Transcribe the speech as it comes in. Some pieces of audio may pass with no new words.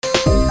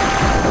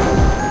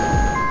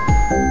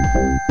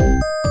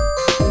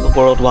The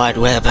World Wide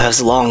Web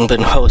has long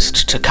been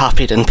host to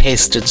copied and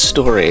pasted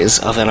stories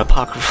of an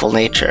apocryphal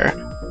nature.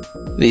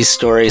 These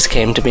stories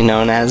came to be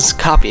known as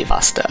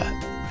copypasta,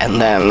 and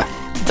then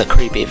the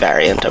creepy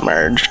variant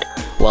emerged.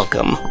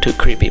 Welcome to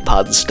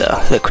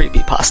Creepypodsta, the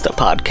Creepypasta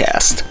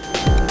podcast.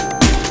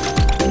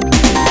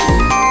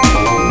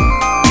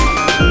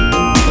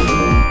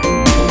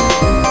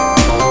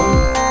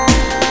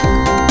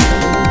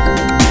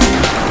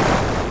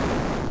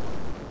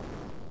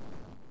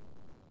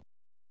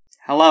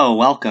 Hello,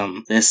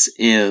 welcome. This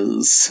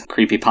is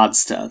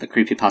Creepypodsta, the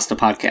Creepypasta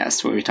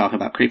podcast, where we talk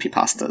about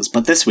creepypastas.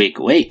 But this week,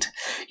 wait,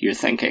 you're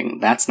thinking,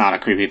 that's not a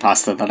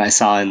creepypasta that I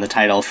saw in the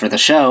title for the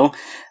show.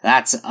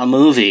 That's a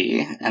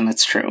movie. And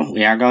it's true.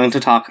 We are going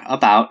to talk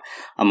about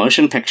a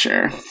motion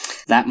picture.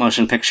 That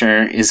motion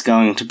picture is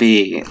going to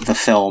be the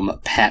film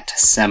Pet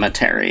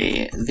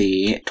Sematary,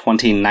 the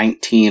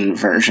 2019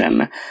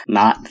 version,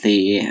 not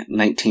the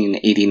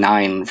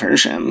 1989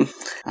 version.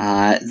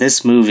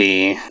 This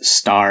movie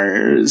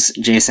stars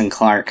Jason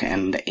Clarke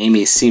and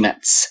Amy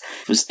Seimetz.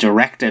 It was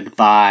directed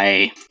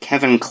by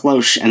Kevin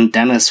Cloche and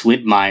Dennis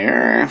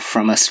Widmeyer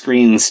from a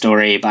screen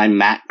story by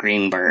Matt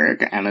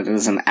Greenberg, and it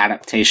is an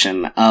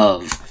adaptation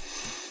of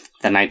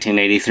the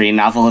 1983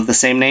 novel of the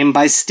same name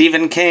by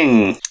Stephen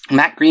King.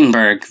 Matt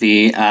Greenberg,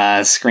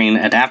 the screen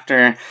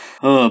adapter,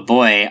 oh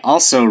boy,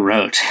 also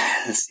wrote,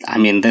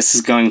 this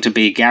is going to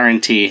be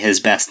guarantee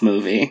his best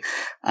movie.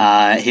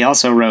 He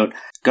also wrote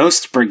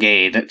Ghost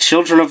Brigade,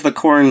 Children of the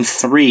Corn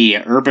 3,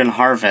 Urban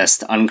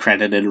Harvest,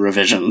 uncredited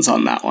revisions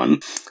on that one.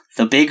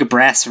 The Big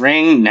Brass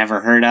Ring,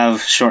 never heard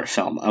of, short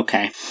film,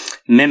 okay.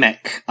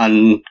 Mimic,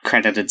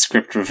 uncredited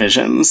script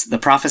revisions. The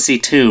Prophecy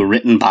 2,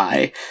 written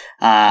by.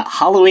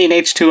 Halloween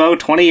H2O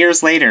 20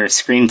 years later,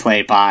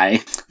 screenplay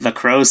by. The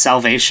Crow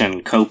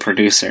Salvation,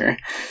 co-producer.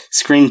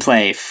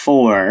 Screenplay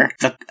for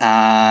The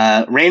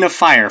Reign of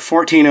Fire,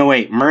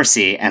 1408,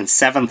 Mercy, and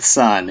Seventh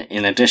Son,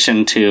 in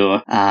addition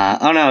to,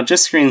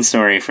 just screen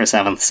story for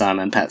Seventh Son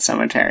and Pet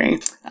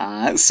Sematary.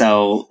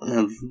 So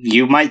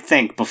you might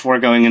think, before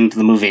going into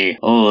the movie,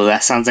 oh,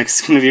 that sounds like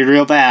it's going to be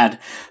real bad.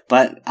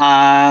 But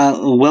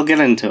we'll get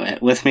into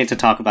it. With me to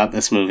talk about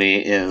this movie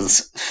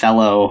is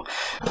fellow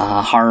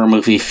horror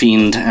movie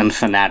fiend and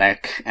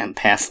fanatic and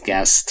past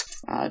guest,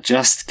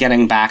 just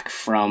getting back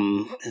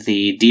from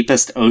the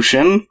deepest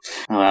ocean,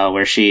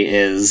 where she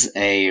is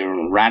a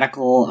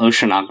radical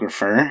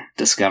oceanographer,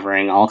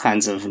 discovering all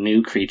kinds of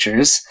new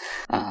creatures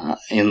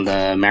in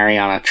the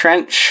Mariana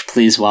Trench.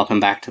 Please welcome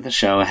back to the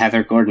show,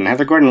 Heather Gordon.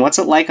 Heather Gordon, what's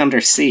it like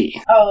under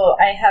sea? Oh,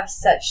 I have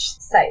such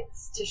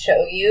sights to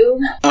show you.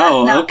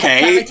 Oh, not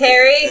okay.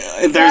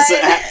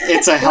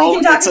 It's a hell.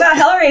 We can talk about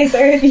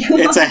Hellraiser if you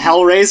want. It's a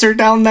Hellraiser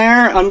down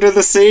there under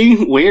the sea?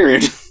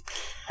 Weird.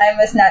 I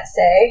must not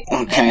say.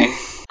 Okay.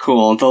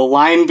 Cool. The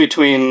line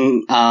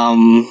between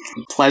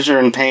pleasure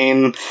and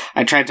pain,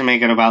 I tried to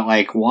make it about,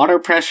 water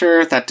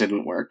pressure. That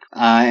didn't work.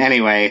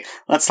 Anyway,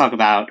 let's talk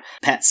about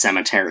Pet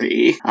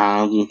Sematary.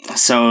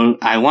 So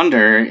I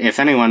wonder if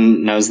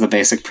anyone knows the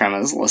basic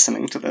premise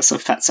listening to this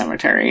of Pet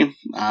Sematary.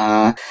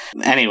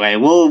 Anyway,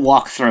 we'll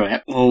walk through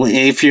it. Well,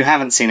 if you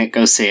haven't seen it,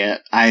 go see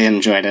it. I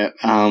enjoyed it.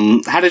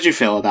 How did you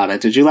feel about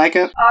it? Did you like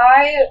it?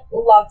 I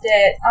loved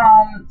it.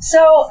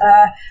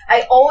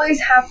 I always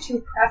have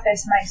to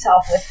preface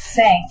myself with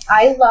saying,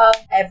 I love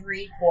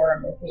every horror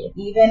movie.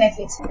 Even if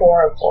it's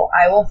horrible,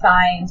 I will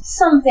find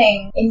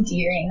something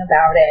endearing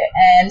about it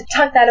and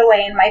tuck that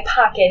away in my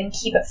pocket and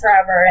keep it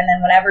forever. And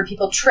then whenever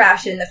people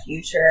trash it in the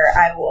future,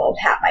 I will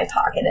pat my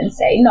pocket and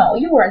say, no,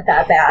 you weren't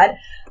that bad.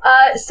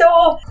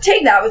 So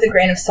take that with a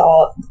grain of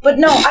salt. But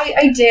no,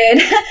 I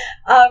did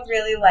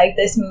really like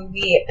this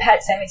movie.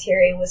 Pet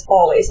Sematary was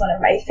always one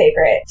of my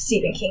favorite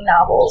Stephen King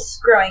novels.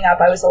 Growing up,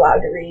 I was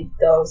allowed to read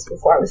those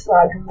before I was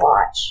allowed to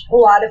watch a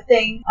lot of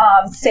things.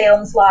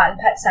 Salem's Lot and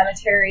Pet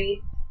Sematary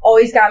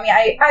always got me.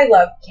 I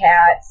love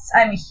cats.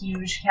 I'm a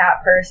huge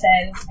cat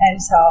person,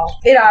 and so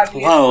it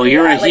obviously... Whoa,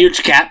 you're a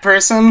huge cat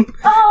person?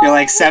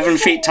 You're 7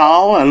 feet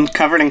tall and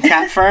covered in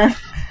cat fur?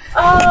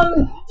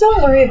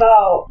 Don't worry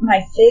about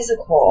my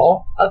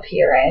physical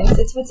appearance.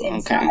 It's what's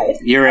inside. Okay.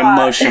 You're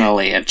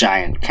emotionally a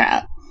giant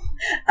cat.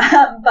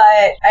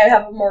 But I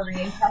have a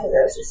Maureen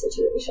Ponderosa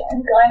situation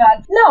going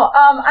on. No,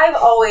 I've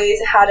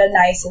always had a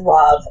nice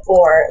love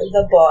for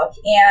the book,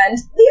 and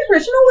the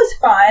original was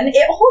fun.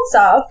 It holds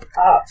up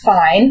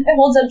fine. It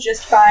holds up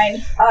just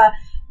fine.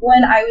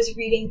 When I was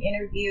reading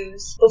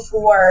interviews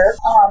before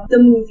the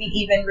movie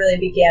even really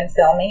began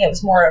filming, it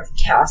was more of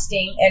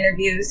casting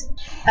interviews.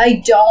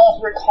 I don't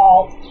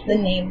recall the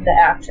name of the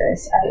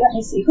actress. Let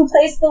me see. Who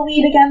plays the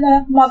lead again?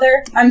 The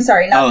mother? I'm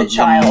sorry, not the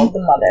child,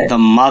 the mother. The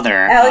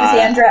mother.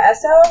 Alexandra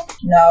Esso?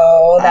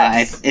 No,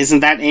 that's...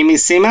 Isn't that Amy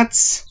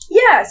Seimetz?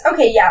 Yes.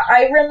 Okay, yeah.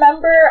 I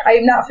remember,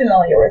 I'm not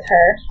familiar with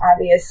her,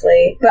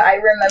 obviously, but I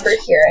remember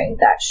hearing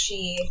that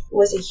she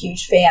was a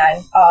huge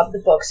fan of the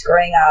books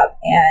growing up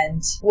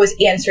and was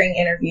answering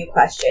interview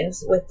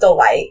questions with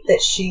delight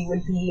that she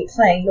would be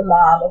playing the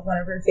mom of one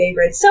of her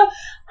favorites. So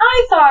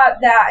I thought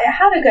that it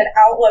had a good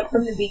outlook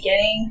from the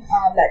beginning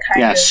that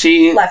kind of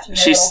left me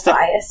a little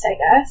biased, I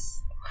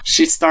guess.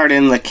 She starred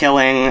in The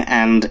Killing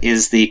and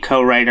is the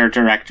co-writer,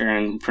 director,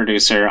 and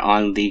producer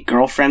on The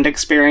Girlfriend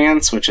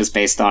Experience, which is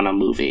based on a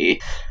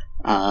movie.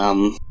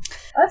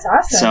 That's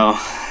awesome. So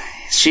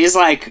she's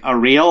like a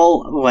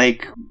real,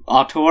 like,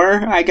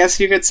 auteur, I guess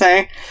you could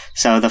say.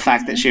 So the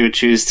fact that she would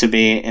choose to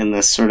be in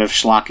this sort of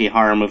schlocky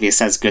horror movie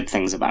says good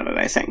things about it,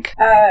 I think.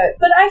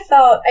 But I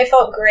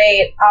felt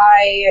great.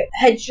 I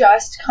had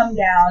just come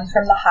down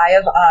from the high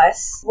of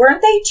Us.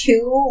 Weren't they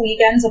 2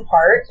 weekends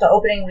apart, the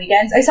opening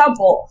weekends? I saw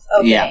both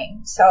opening.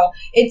 Yeah. So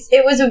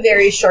it was a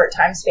very short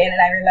time span,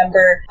 and I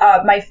remember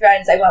my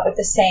friends, I went with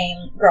the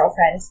same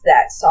girlfriends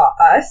that saw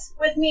Us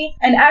with me.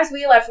 And as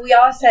we left, we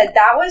all said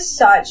that was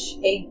such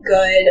a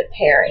good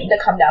pairing to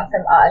come down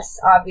from Us.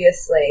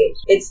 Obviously,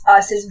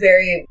 Us is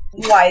very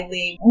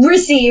widely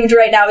received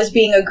right now as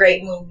being a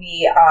great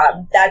movie.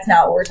 That's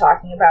not what we're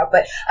talking about,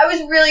 but I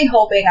was really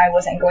hoping I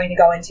wasn't going to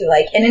go into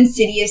like an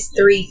Insidious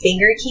 3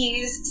 Finger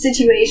Keys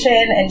situation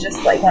and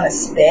just like want to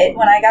spit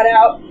when I got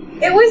out.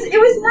 It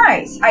was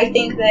nice. I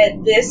think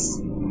that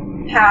this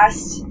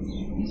past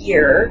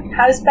year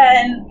has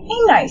been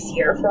a nice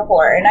year for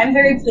horror, and I'm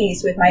very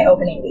pleased with my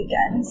opening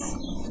weekends.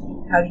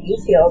 How do you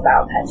feel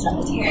about Pet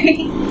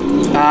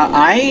Sematary?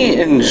 I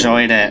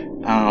enjoyed it.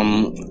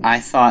 I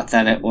thought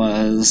that it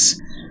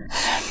was...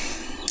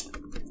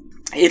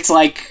 It's,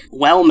 like,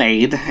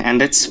 well-made,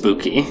 and it's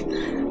spooky.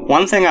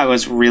 One thing I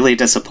was really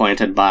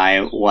disappointed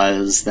by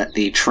was that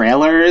the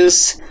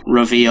trailers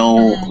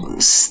reveal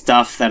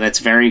stuff that it's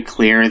very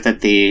clear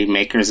that the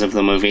makers of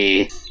the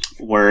movie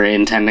were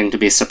intending to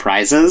be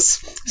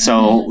surprises.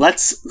 So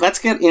let's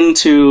get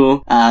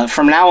into...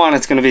 from now on,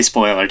 it's going to be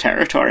spoiler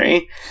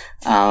territory.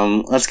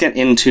 Let's get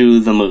into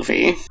the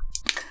movie.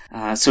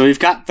 So we've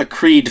got the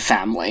Creed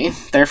family.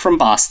 They're from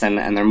Boston,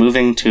 and they're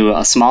moving to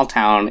a small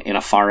town in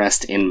a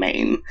forest in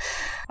Maine.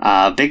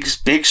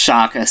 Big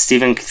shock, a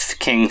Stephen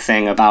King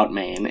thing about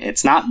Maine.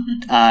 It's not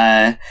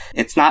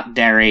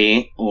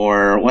Derry,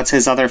 or what's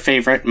his other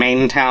favorite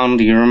Maine town?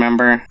 Do you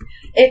remember?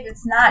 If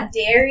it's not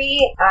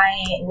Derry, I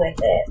ain't with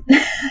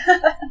it.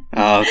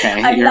 Oh,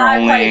 okay. I'm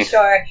not quite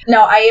sure.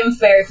 No, I am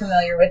very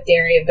familiar with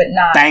Derry, but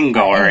not...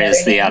 Bangor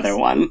is the other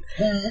one.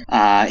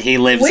 He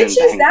lives in Bangor, Which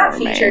is that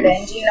featured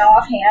in? Do you know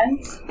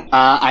offhand?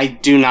 I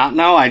do not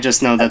know. I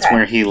just know that's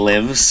where he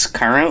lives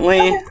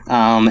currently,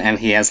 and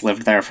he has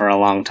lived there for a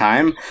long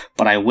time.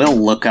 But I will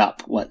look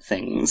up what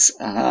things...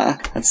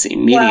 let's see,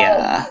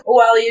 media...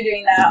 While you're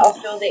doing that, I'll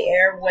fill the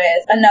air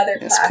with another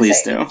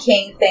classic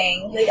King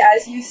thing. Like,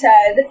 as you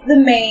said,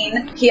 the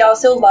Maine, he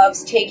also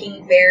loves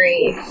taking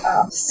very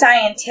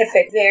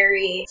scientific,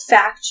 very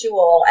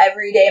factual,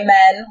 everyday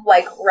men,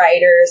 like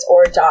writers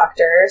or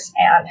doctors,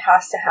 and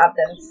has to have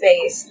them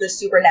face the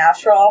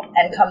supernatural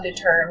and come to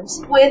terms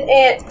with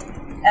it.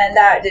 And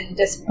that didn't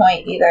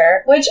disappoint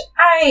either, which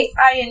I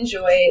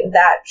enjoy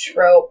that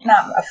trope.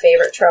 Not a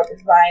favorite trope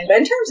of mine, but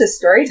in terms of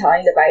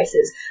storytelling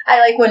devices,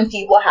 I like when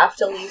people have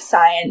to leave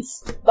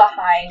science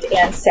behind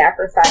and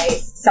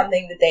sacrifice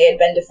something that they had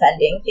been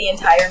defending the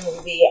entire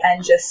movie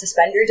and just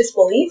suspend your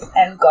disbelief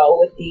and go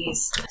with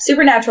these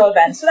supernatural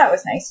events. So that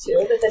was nice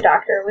too, that the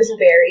doctor was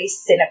very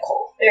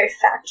cynical, very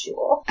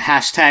factual.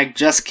 Hashtag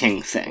just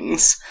King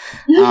things.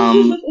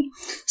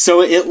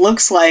 So it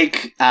looks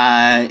like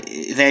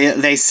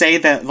they say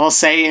that they'll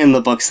say in the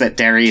books that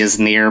Derry is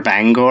near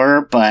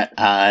Bangor, but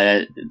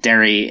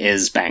Derry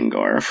is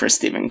Bangor for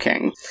Stephen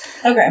King.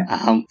 Okay.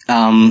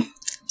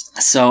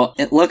 So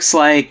it looks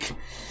like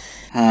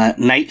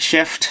Night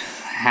Shift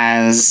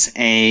has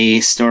a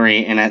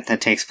story in it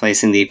that takes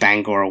place in the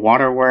Bangor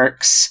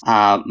Waterworks.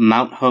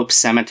 Mount Hope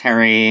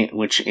Cemetery,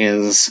 which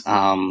is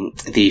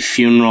the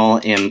funeral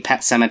in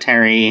Pet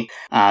Sematary.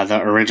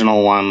 The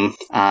original one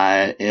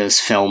is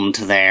filmed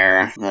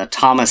there. The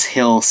Thomas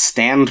Hill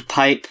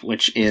Standpipe,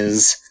 which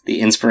is the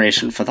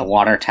inspiration for the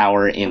water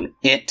tower in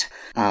It.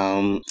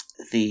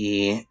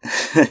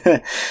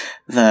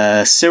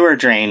 The sewer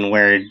drain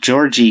where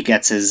Georgie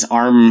gets his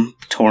arm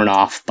torn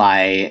off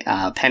by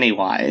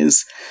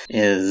Pennywise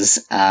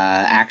is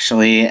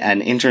actually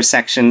an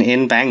intersection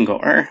in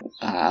Bangor,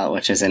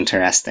 which is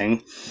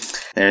interesting.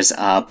 There's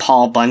a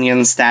Paul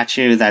Bunyan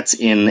statue that's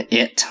in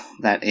It,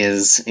 that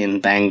is in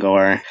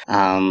Bangor.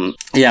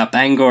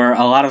 Bangor,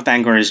 a lot of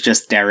Bangor is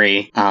just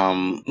Derry,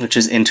 which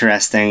is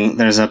interesting.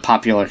 There's a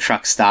popular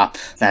truck stop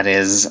that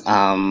is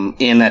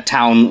in a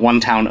town, one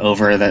town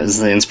over, that is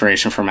the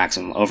inspiration for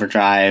Maximum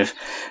Overdrive.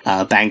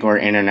 Bangor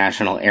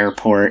International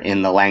Airport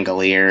in the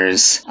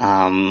Langoliers.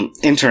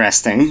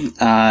 Interesting.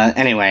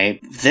 Anyway,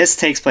 this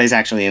takes place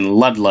actually in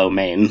Ludlow,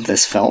 Maine,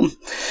 this film.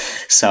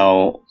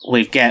 So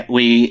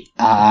we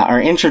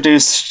are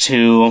introduced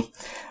to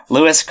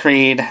Louis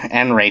Creed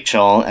and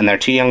Rachel and their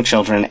 2 young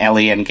children,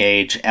 Ellie and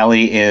Gage.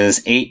 Ellie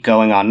is 8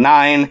 going on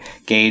 9.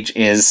 Gage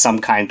is some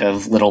kind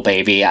of little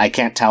baby. I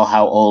can't tell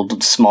how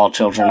old small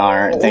children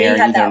are. They are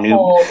either new.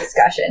 Whole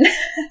discussion.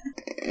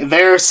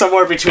 They're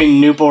somewhere between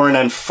newborn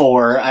and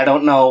 4. I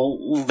don't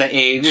know the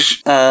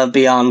age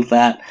beyond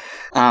that.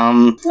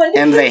 And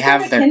they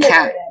have their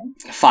cat.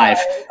 5.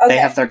 Okay. They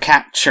have their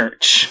cat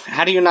Church.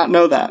 How do you not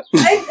know that?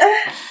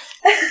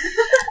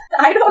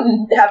 I don't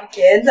don't have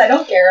kids. I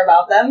don't care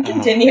about them.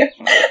 Continue.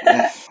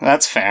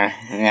 That's fair.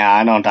 Yeah,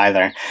 I don't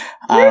either.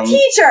 You're a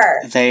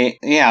teacher!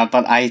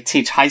 But I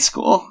teach high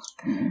school.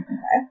 Okay.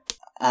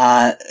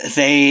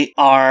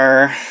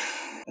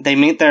 They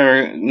meet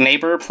their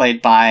neighbor,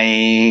 played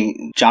by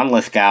John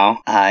Lithgow.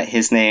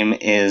 His name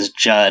is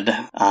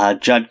Judd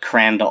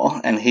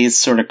Crandall, and he's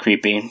sort of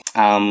creepy.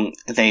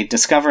 They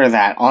discover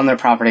that on their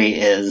property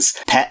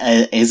is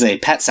a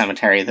pet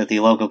cemetery that the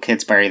local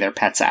kids bury their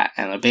pets at,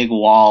 and a big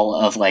wall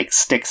of, like,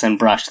 sticks and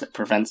brush that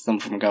prevents them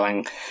from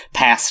going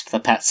past the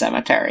pet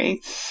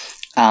cemetery.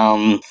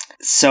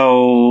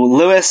 So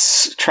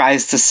Lewis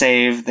tries to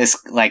save this,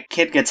 like,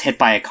 kid gets hit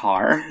by a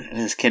car,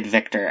 this kid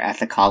Victor, at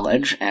the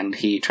college, and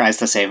he tries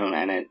to save him,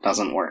 and it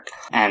doesn't work.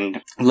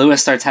 And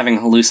Lewis starts having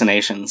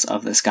hallucinations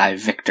of this guy,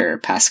 Victor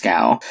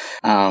Pascal,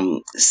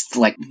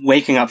 like,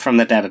 waking up from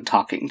the dead and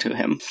talking to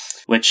him,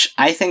 which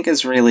I think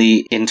is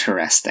really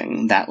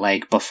interesting, that,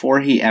 like, before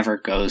he ever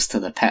goes to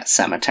the pet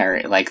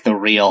cemetery, like,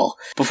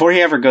 before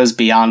he ever goes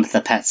beyond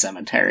the pet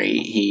cemetery,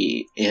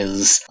 he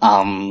is,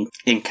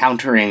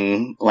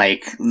 encountering,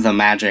 like, the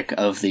magic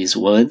of these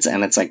woods,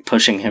 and it's, like,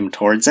 pushing him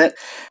towards it.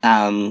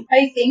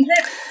 I think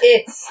that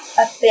it's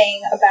a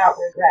thing about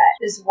regret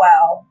as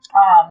well.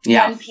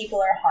 When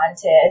people are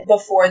haunted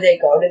before they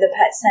go to the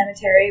pet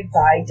cemetery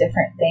by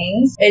different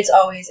things, it's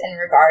always in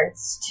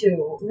regards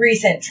to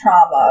recent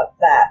trauma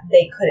that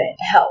they couldn't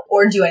help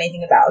or do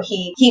anything about.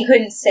 He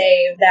couldn't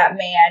save that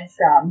man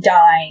from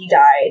dying. He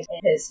died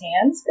in his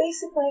hands,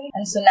 basically.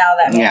 And so now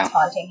that man's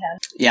haunting him.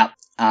 Yeah.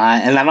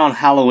 And then on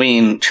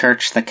Halloween,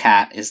 Church the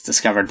cat is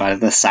discovered by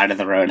the side of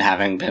the road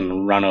having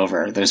been run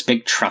over. There's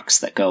big trucks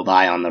that go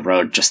by on the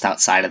road just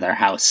outside of their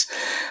house.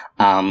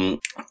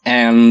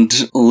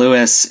 And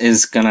Lewis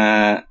is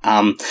gonna,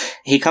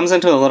 he comes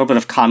into a little bit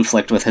of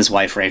conflict with his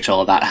wife, Rachel,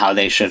 about how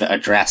they should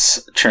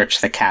address Church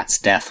the cat's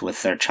death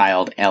with their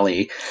child,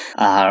 Ellie.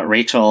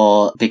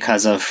 Rachel,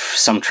 because of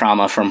some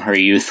trauma from her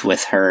youth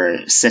with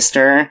her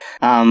sister,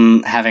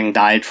 having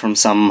died from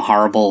some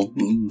horrible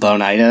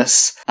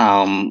bonitis,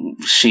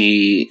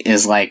 she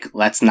is like,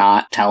 let's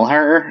not tell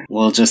her,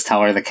 we'll just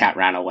tell her the cat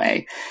ran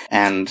away.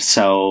 And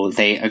so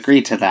they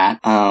agree to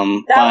that.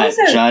 That was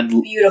a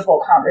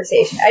beautiful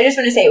conversation. I just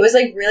want to say it was,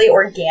 like, really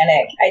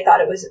organic. I thought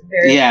it was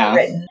very well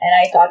written, and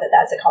I thought that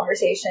that's a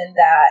conversation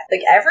that, like,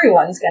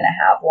 everyone's gonna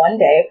have one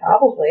day,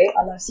 probably,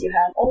 unless you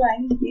have a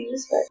line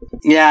views. But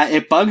yeah,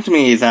 it bugged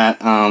me that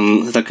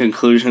the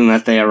conclusion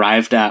that they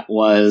arrived at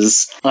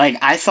was, like,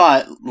 I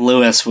thought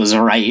Lewis was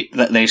right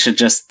that they should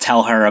just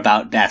tell her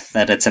about death,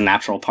 that it's a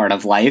natural part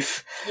of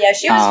life. Yeah,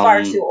 she was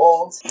far too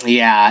old.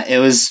 Yeah, it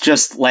was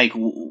just like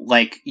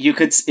you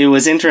could. It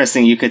was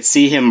interesting. You could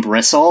see him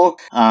bristle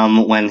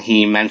when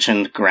he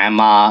mentioned grandma.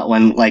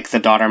 When, like, the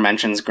daughter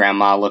mentions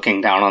grandma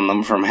looking down on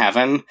them from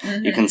heaven,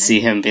 you can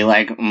see him be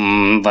like,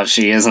 but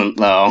she isn't,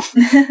 though.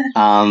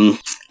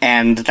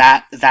 And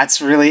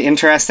that's really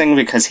interesting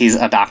because he's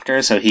a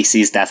doctor, so he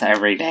sees death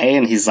every day,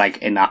 and he's, like,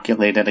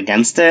 inoculated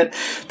against it.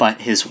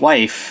 But his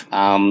wife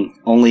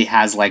only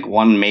has, like,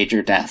 one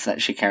major death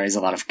that she carries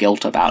a lot of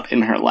guilt about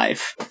in her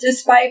life.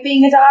 Despite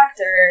being a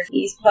doctor,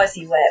 he's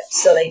pussy whipped,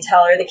 so they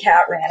tell her the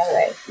cat ran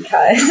away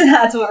because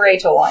that's what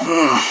Rachel wants.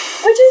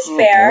 Which is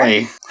fair.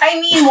 Boy. I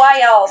mean,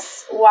 why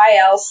else? Why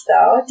else,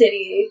 though, did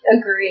he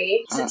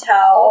agree to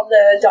tell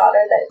the daughter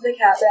that the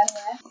cat ran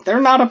away?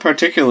 They're not a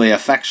particularly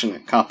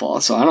affectionate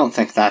couple, so I don't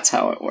think that's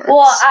how it works.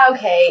 Well,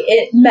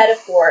 okay,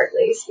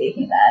 metaphorically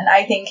speaking then,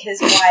 I think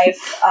his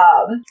wife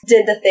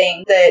did the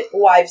thing that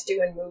wives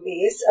do in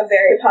movies, a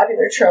very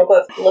popular trope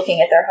of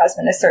looking at their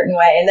husband a certain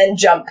way, and then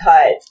jump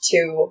cut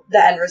to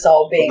the end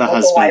result being the what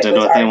husband the wife did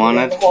was what they arguing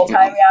wanted. the whole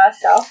time,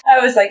 so I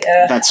was like,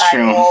 that's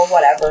true. Well,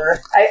 whatever.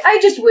 I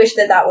just wish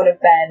that would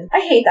have been, I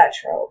hate that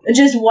trope.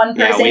 Just one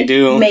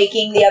person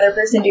making the other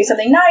person do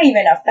something, not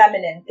even a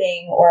feminine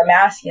thing or a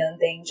masculine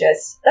thing,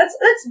 just, that's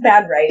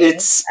bad writing.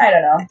 I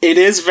don't know. It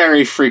is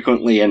very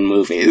frequently in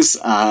movies.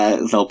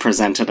 They'll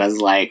present it as,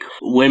 like,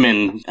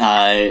 women,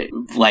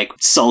 like,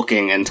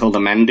 sulking until the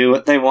men do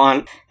what they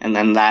want, and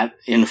then that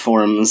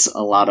informs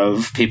a lot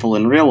of people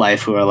in real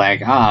life who are like,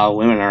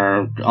 women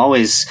are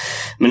always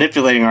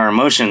manipulating our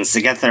emotions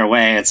to get their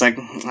way. It's like,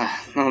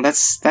 no,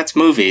 that's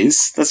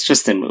movies. That's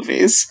just in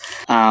movies.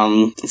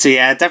 So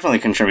yeah, it definitely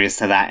contributes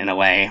to that in a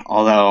way,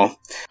 although,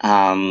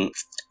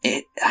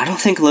 I don't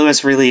think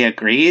Lewis really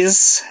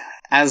agrees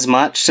as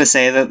much to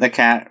say that the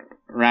cat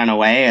ran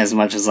away as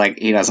much as, like,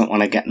 he doesn't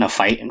want to get in a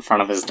fight in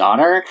front of his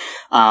daughter.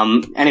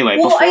 Anyway,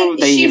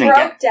 she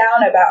broke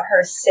down about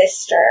her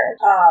sister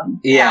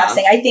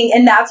passing, I think,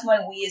 and that's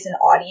when we as an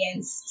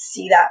audience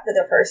see that for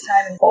the first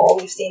time in full.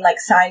 We've seen, like,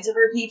 signs of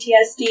her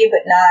PTSD,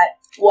 but not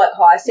what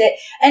caused it.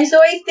 And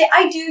so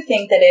I do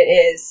think that it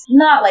is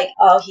not like,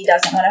 oh, he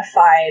doesn't want to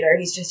fight or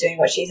he's just doing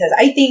what she says.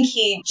 I think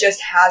he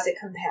just has a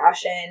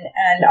compassion,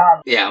 and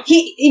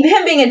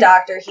him being a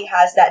doctor, he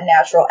has that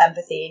natural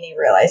empathy, and he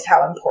realized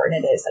how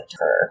important it is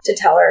to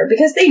tell her,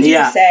 because they do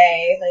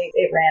say like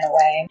it ran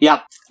away.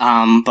 Yep.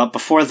 But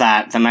before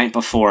that, the night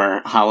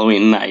before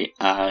Halloween night,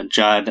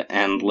 Judd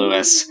and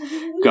Lewis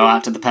go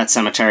out to the pet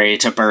cemetery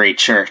to bury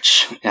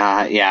Church.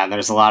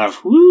 There's a lot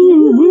of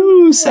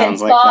woo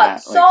sounds like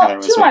that. So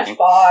like too much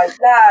fog.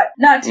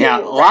 Not too. Yeah,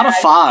 a lot of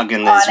fog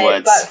in these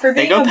woods. But for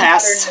being a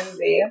modern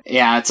movie.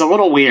 Yeah, it's a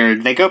little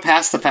weird. They go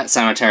past the pet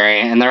cemetery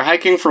and they're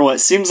hiking for what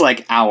seems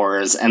like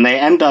hours, and they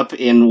end up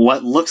in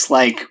what looks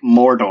like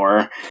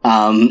Mordor.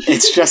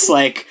 It's just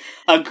like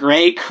a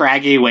gray,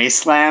 craggy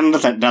wasteland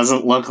that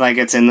doesn't look like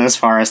it's in this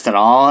forest at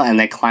all, and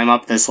they climb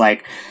up this,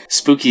 like,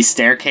 spooky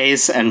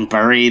staircase and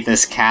bury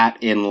this cat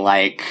in,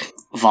 like,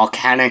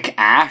 volcanic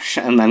ash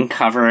and then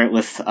cover it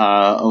with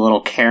a little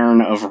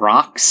cairn of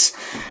rocks.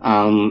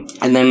 And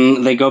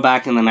then they go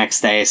back and the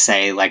next day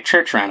say, like,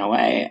 Church ran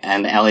away.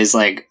 And Ellie's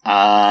like,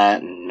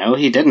 no,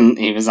 he didn't.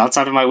 He was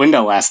outside of my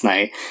window last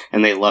night.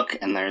 And they look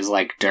and there's,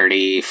 like,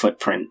 dirty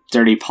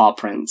paw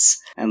prints.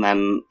 And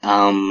then,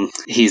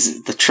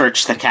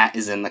 the cat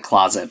is in the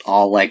closet,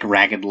 all, like,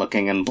 ragged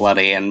looking and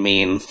bloody and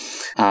mean.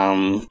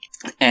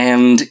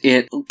 And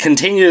it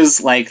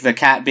continues, like, the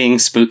cat being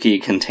spooky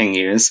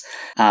continues.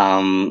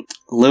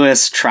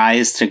 Lewis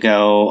tries to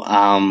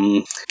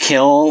go,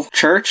 kill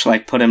Church,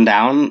 like, put him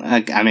down.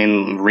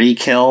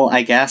 Re-kill,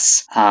 I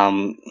guess.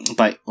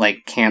 But,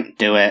 like, can't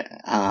do it.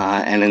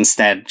 And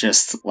instead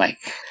just, like,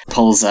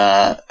 pulls,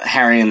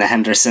 Harry and the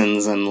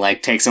Hendersons and,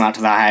 like, takes him out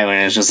to the highway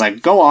and is just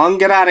like, go on,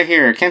 get out of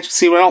here. Can't you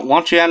see we don't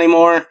want you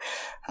anymore?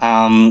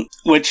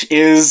 Which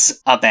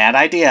is a bad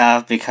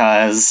idea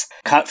because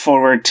cut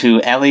forward to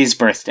Ellie's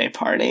birthday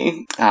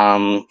party.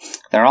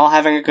 They're all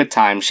having a good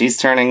time. She's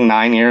turning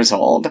 9 years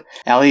old.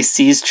 Ellie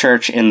sees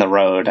Church in the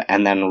road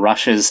and then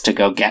rushes to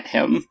go get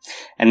him.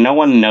 And no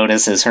one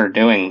notices her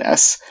doing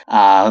this.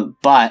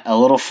 But a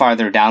little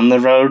farther down the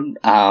road,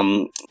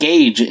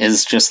 Gage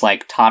is just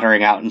like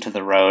tottering out into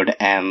the road,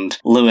 and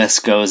Lewis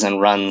goes and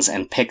runs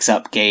and picks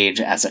up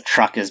Gage as a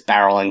truck is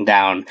barreling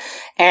down.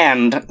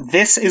 And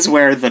this is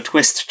where the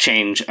twist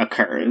change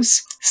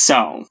occurs.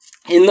 So,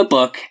 in the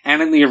book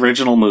and in the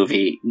original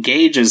movie,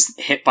 Gage is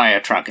hit by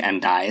a truck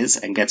and dies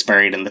and gets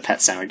buried in the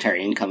pet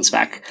cemetery and comes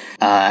back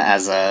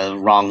as a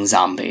wrong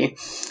zombie.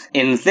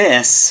 In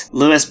this,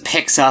 Lewis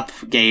picks up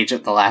Gage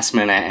at the last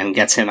minute and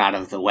gets him out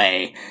of the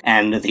way,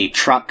 and the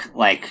truck,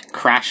 like,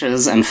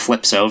 crashes and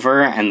flips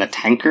over, and the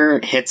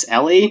tanker hits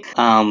Ellie,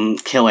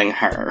 killing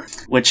her,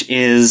 which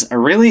is a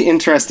really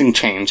interesting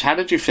change. How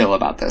did you feel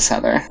about this,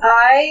 Heather?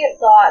 I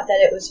thought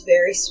that it was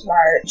very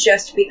smart,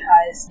 just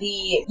because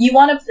you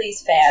want to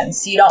please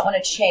fans, so you don't want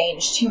to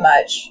change too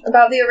much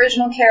about the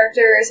original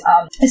characters,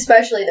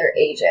 especially their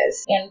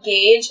ages. And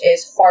Gage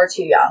is far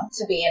too young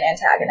to be an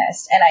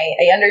antagonist, and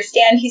I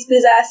understand he's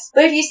possessed,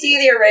 but if you see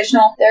the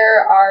original,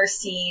 there are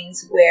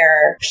scenes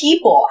where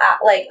people,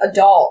 like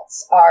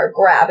adults, are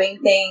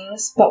grabbing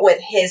things, but with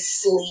his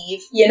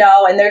sleeve,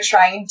 and they're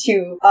trying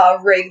to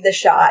rig the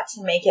shot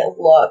to make it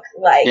look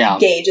like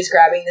Gage is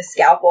grabbing the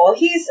scalpel.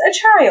 He's a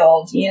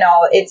child,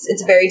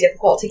 it's very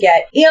difficult to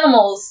get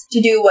animals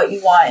to do what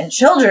you want, and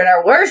children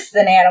are worse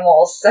than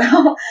animals,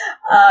 so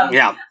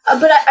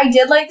but I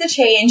did like the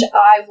change.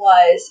 I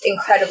was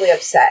incredibly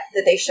upset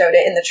that they showed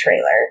it in the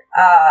trailer.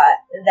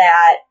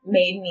 That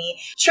made me...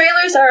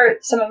 Trailers are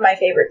some of my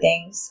favorite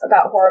things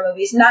about horror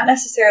movies, not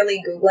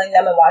necessarily Googling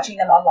them and watching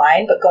them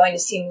online, but going to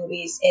see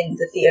movies in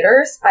the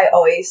theaters.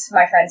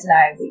 My friends and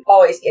I, we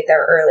always get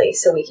there early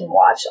so we can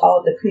watch all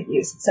of the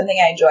previews. It's something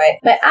I enjoy.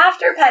 But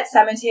after Pet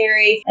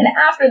Sematary and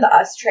after the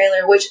Us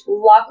trailer, which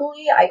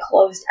luckily I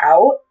closed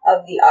out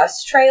of the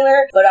Us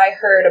trailer, but I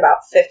heard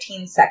about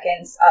 15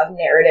 seconds of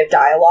narrative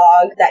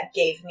dialogue that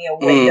gave me a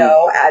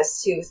window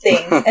as to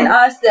things in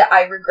Us that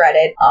I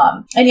regretted.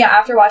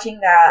 After watching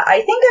that,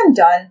 I think I'm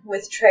done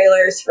with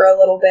trailers for a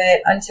little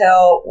bit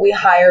until we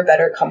hire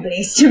better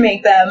companies to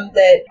make them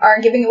that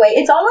aren't giving away.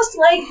 It's almost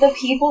like the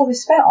people who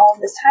spent all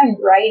of this time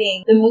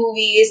writing the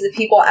movies, the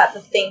people at the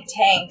think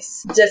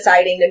tanks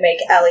deciding to make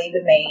Ellie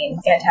the main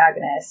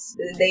antagonist.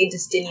 They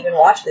just didn't even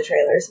watch the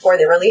trailers before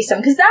they released them,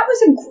 because that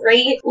was a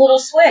great little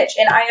switch.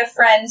 And I have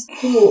friends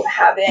who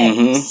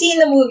haven't seen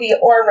the movie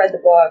or read the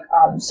book,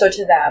 so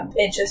to them,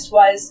 it just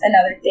was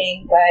another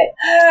thing. But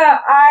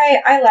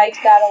I liked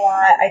that a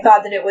lot. I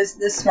thought that it was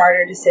the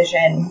smarter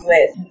decision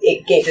with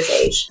Gage's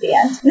age. The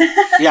end.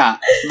 Yeah.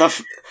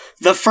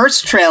 The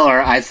first trailer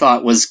I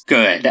thought was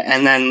good,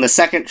 and then the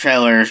second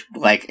trailer,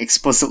 like,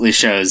 explicitly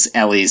shows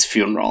Ellie's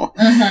funeral.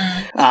 But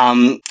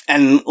I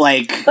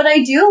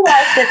do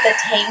like that the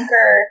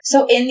tanker,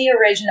 so in the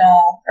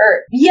original,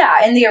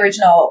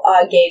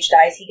 Gage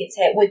dies, he gets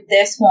hit. With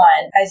this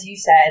one, as you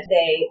said,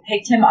 they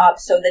picked him up,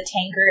 so the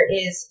tanker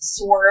is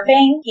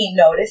swerving. He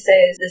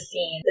notices the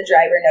scene, the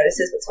driver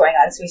notices what's going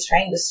on, so he's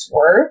trying to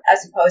swerve,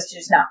 as opposed to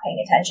just not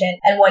paying attention.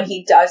 And when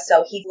he does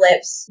so, he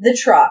flips the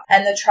truck,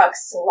 and the truck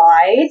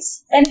slides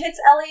hits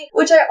Ellie,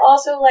 which I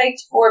also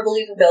liked for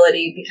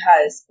believability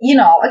because,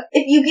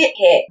 if you get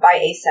hit by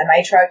a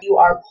semi-truck, you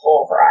are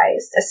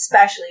pulverized,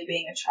 especially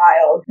being a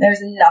child.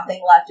 There's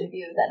nothing left of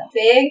you than a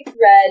big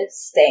red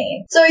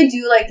stain. So I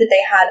do like that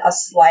they had a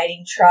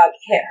sliding truck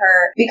hit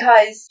her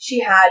because she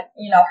had,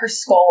 her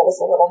skull was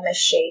a little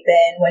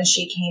misshapen when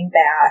she came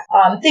back.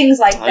 Things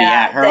like that.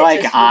 Yeah, her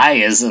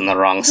eye is in the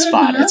wrong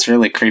spot. It's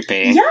really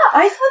creepy. Yeah,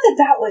 I thought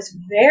that was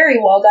very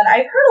well done.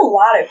 I've heard a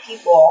lot of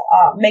people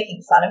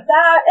making fun of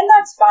that, and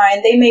that's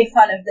fine. They made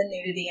fun of the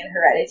nudity in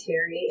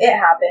Hereditary. It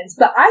happens.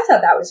 But I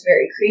thought that was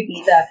very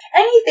creepy.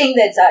 Anything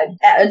that's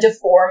a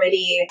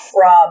deformity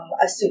from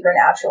a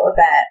supernatural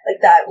event,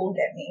 like that will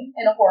get me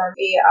in a horror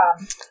movie.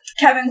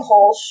 Kevin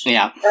Kolsch.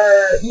 Yeah.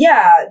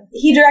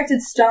 He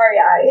directed Starry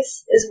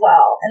Eyes as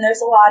well. And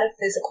there's a lot of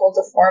physical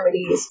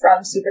deformities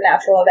from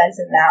supernatural events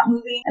in that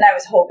movie. And I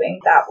was hoping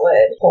that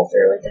would pull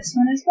through with this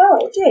one as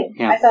well. It did.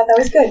 Yeah. I thought that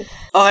was good.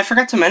 Oh, I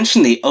forgot to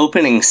mention the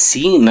opening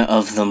scene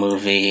of the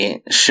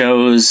movie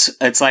shows,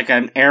 it's like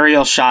an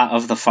aerial shot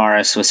of the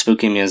forest with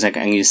spooky music,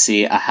 and you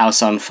see a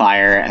house on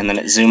fire, and then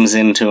it zooms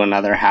into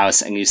another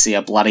house, and you see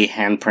a bloody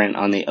handprint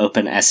on the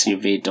open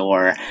SUV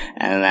door,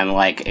 and then,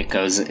 it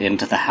goes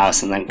into the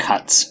house and then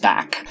cuts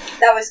back.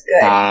 That was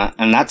good.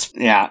 And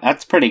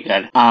that's pretty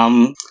good.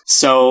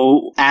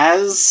 So,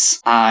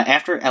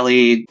 after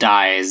Ellie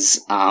dies,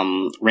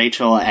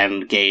 Rachel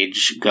and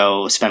Gage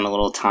go spend a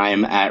little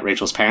time at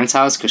Rachel's parents'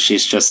 house, because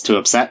she's just too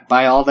upset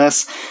by all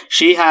this.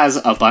 She has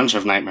a bunch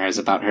of nightmares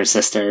about her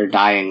sister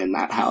dying in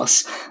that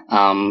house.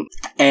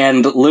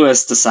 And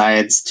Lewis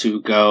decides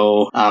to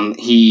go,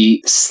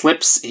 he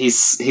slips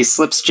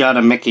Judd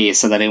a Mickey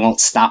so that he won't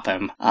stop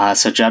him.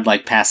 So Judd,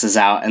 passes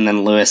out, and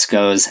then Lewis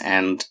goes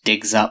and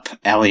digs up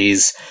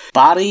Ellie's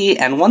body.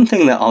 And one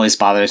thing that always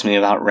bothers me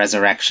about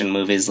resurrection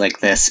movies like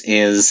this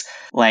is,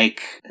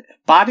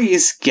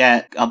 bodies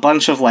get a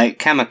bunch of,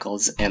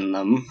 chemicals in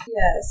them.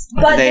 Yes.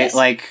 But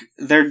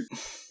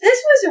this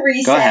was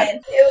recent. Go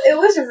ahead. It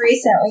was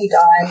recently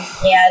done,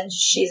 and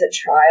she's a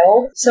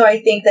child. So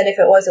I think that if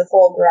it was a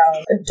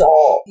full-grown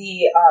adult,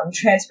 the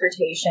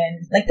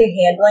transportation, the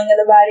handling of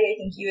the body, I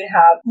think you would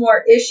have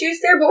more issues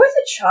there. But with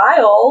a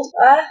child,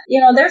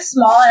 they're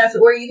small enough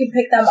where you can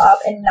pick them up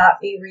and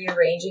not be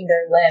rearranging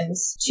their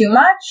limbs too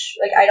much.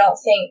 I don't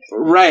think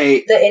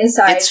the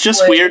inside. It's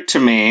just weird to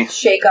me.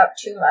 Shake up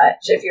too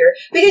much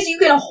because you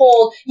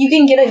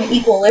can get an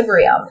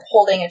equilibrium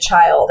holding a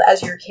child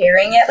as you're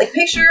carrying it.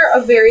 Picture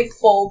a very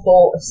full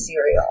bowl of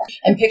cereal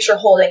and picture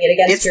holding it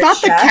against your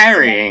chest. It's not the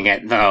carrying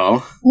it,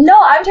 though. No,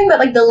 I'm talking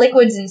about the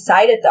liquids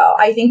inside it, though.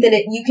 I think that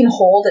you can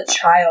hold a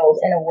child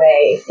in a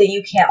way that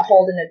you can't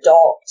hold an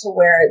adult, to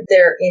where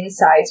their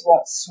insides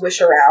won't swish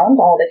around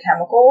all the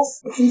chemicals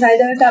that's inside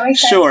them, if that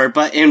makes sense. Sure,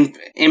 but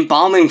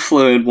embalming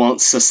fluid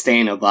won't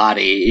sustain a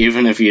body,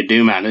 even if you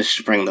do manage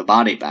to bring the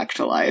body back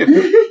to life.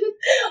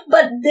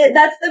 But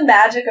that's the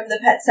magic of the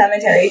Pet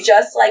Cemetery.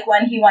 Just like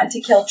when he went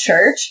to kill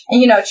Church,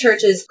 and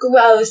Church is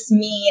gross,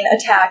 mean,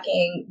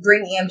 attacking,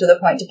 bringing him to the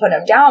point to put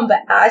him down.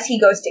 But as he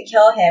goes to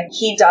kill him,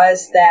 he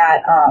does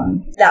that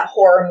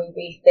horror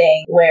movie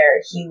thing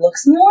where he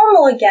looks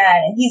normal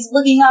again, and he's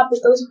looking up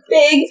with those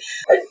big,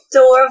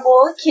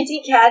 adorable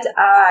kitty cat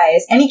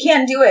eyes. And he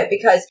can't do it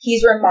because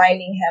he's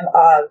reminding him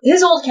of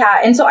his old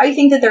cat. And so I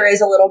think that there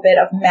is a little bit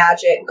of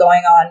magic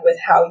going on with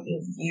how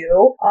you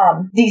view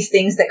these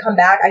things that come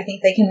back. I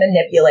think they can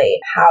manipulate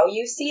how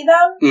you see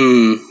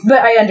them. But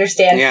I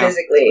understand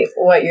physically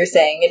what you're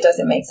saying. It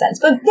doesn't make sense.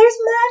 But there's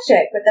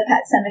magic with the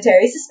Pet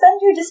Cemetery. Suspend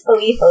your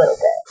disbelief a little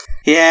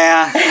bit.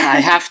 Yeah,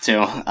 I have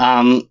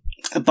to.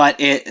 But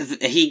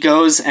he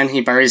goes and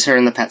he buries her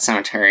in the Pet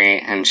Cemetery,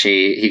 and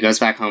he goes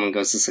back home and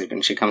goes to sleep,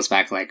 and she comes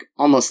back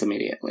almost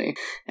immediately.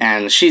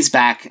 And she's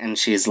back, and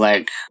she's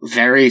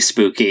very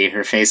spooky.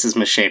 Her face is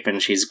misshapen.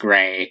 She's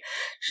gray.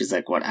 She's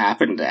like, "What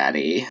happened,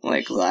 Daddy?"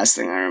 The last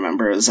thing I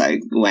remember is I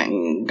went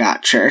and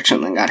got Church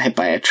and then got hit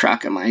by a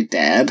truck. Am I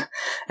dead?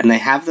 And they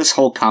have this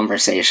whole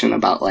conversation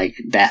about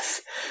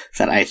death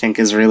that I think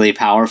is really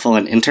powerful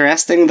and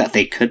interesting, that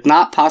they could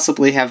not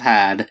possibly have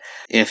had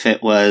if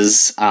it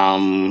was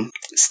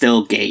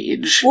still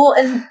Gage. Well,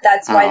 and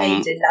that's why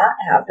they did not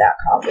have that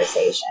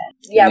conversation.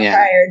 Yeah,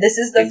 prior. This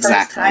is the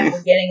first time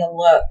we're getting a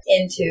look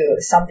into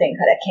something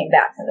that came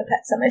back from the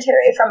Pet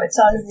Cemetery from its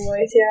own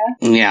voice,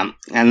 Yeah,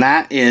 and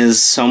that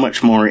is so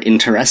much more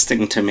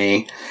interesting to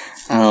me.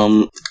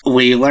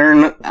 We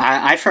learn,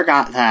 I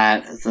forgot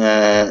that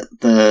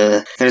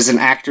there's an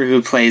actor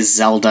who plays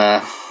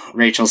Zelda,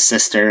 Rachel's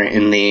sister,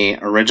 in the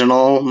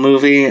original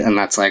movie, and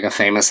that's a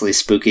famously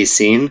spooky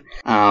scene.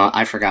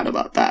 I forgot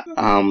about that.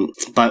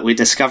 But we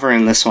discover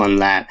in this one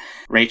that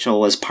Rachel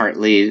was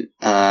partly,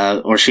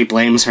 or she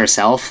blames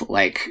herself,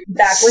 back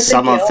with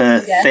some of the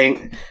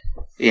thing.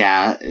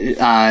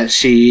 Yeah,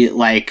 she,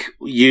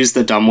 used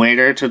the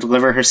dumbwaiter to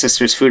deliver her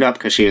sister's food up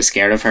because she was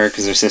scared of her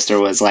because her sister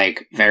was,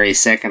 very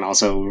sick and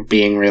also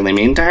being really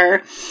mean to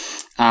her.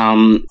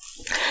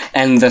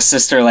 And the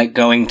sister,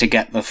 going to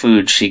get the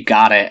food, she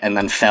got it and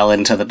then fell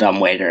into the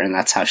dumbwaiter, and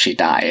that's how she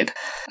died.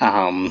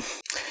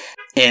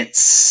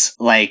 it's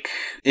like,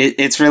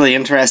 it's really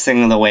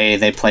interesting the way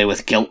they play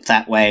with guilt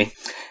that way.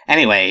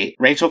 Anyway,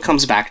 Rachel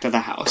comes back to the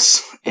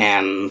house,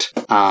 and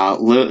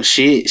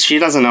she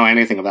doesn't know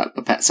anything about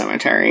the pet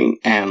cemetery,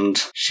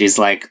 and she's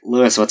like,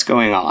 Lewis, what's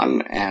going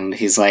on? And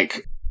he's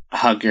like,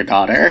 hug your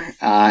daughter,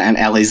 and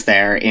Ellie's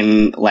there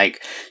in,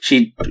 like,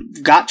 she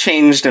got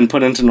changed and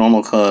put into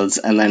normal clothes,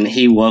 and then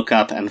he woke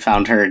up and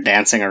found her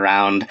dancing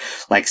around,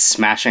 like,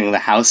 smashing the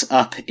house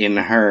up in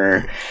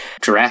her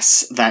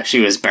dress that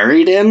she was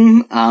buried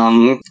in,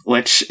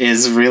 which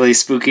is really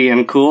spooky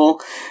and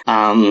cool.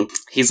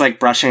 He's, like,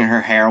 brushing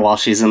her hair while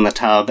she's in the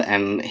tub,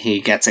 and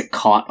he gets it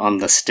caught on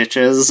the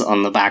stitches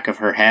on the back of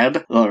her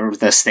head, or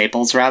the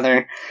staples,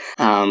 rather.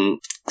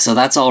 So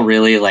that's all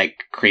really,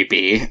 like,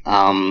 creepy,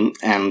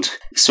 and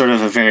sort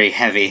of a very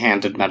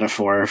heavy-handed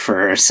metaphor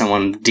for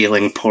someone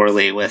dealing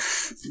poorly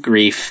with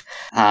grief.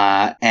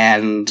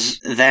 And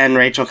then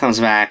Rachel comes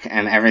back,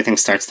 and everything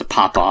starts to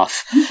pop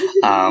off.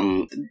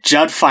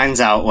 Judd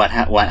finds out what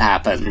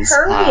happens.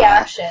 Her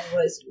reaction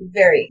was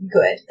very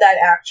good. That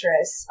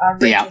actress,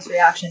 Rachel's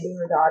reaction to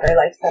her daughter,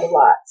 like, said a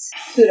lot.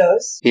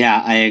 Kudos.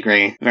 Yeah, I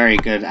agree. Very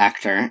good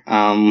actor.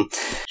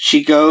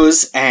 She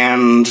goes,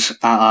 and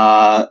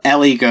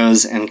Ellie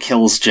goes and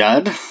kills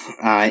Judd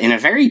in a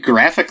very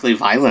graphically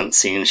violent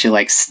scene. She,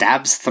 like,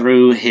 stabs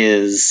through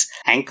his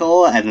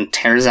ankle and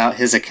tears out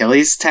his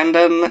Achilles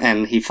tendon,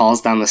 and he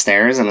falls down the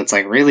stairs, and it's,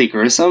 like, really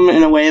gruesome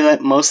in a way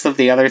that most of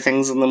the other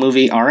things in the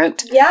movie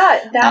aren't.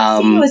 Yeah, that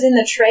scene was in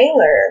the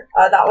trailer.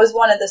 That was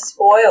one of the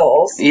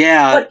spoils.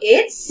 Yeah. But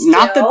it's still,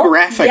 not the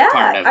graphic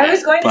part of it. I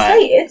was going to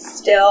say, it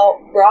still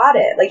brought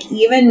it. Like,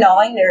 even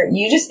knowing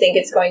you just think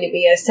it's going to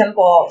be a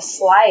simple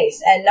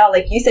slice. And no,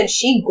 like you said,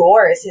 she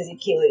gores his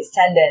Achilles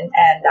tendon,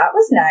 and that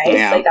was nice.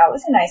 Yeah. Like, that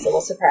was a nice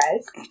little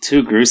surprise.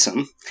 Too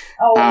gruesome.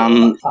 Oh,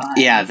 fine.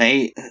 Yeah,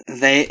 they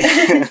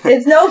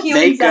it's no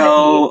human they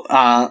go,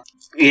 centipede.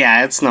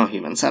 Yeah, it's no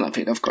human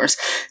centipede, of course.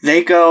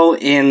 They go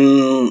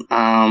in,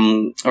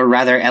 or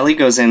rather, Ellie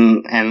goes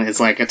in and is,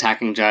 like,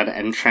 attacking Judd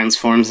and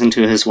transforms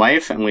into his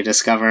wife, and we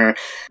discover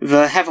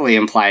the heavily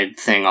implied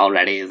thing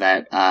already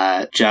that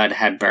Judd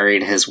had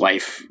buried his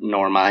wife,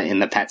 Norma, in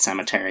the pet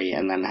cemetery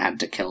and then had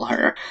to kill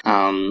her.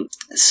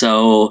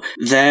 So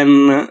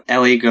then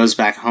Ellie goes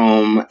back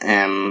home,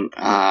 and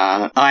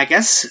I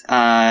guess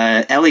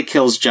Ellie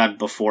kills Judd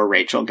before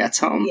Rachel gets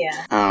home.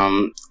 Yeah.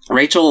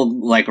 Rachel,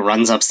 like,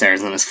 runs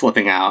upstairs and is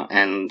flipping out,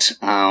 and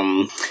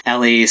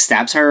Ellie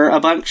stabs her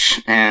a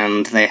bunch,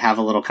 and they have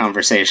a little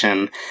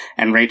conversation,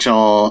 and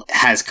Rachel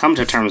has come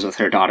to terms with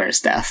her daughter's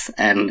death,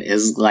 and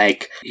is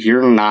like,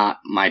 you're not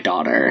my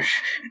daughter.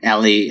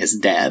 Ellie is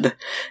dead.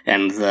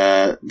 And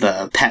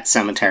the pet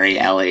cemetery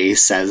Ellie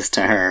says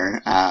to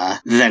her,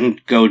 then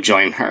go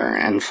join her,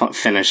 and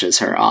finishes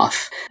her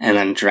off, and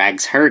then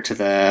drags her to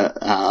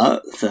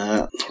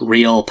the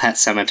real pet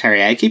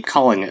cemetery. I keep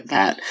calling it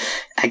that.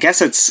 I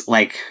guess it's,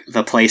 like,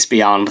 the place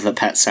beyond the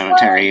pet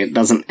cemetery. Well, it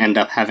doesn't end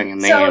up having a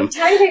name. So,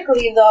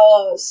 technically,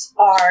 those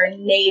are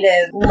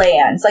native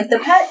lands. Like,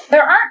 there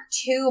aren't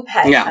two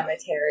pet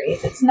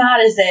cemeteries. It's not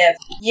as if,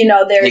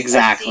 there's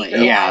exactly. a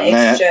secret one.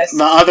 It's just...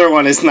 The other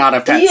one is not a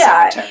pet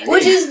cemetery.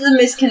 Which is the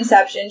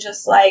misconception,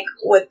 just like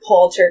with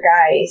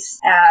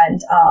poltergeist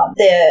and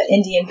the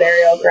Indian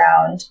burial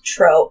ground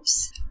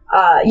tropes.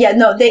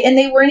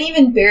 They weren't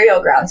even burial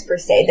grounds per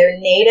se. They're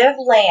native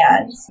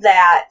lands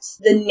that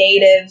the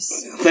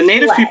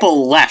native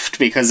people left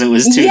because it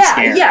was too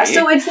scary. Yeah,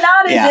 so it's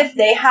not as if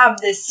they have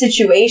this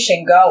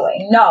situation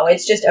going. No,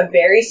 it's just a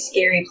very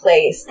scary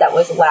place that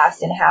was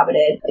last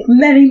inhabited like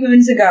many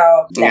moons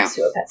ago next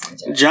to a pet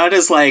cemetery. Judd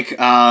is like,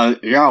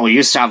 we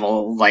used to have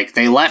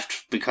they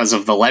left because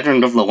of the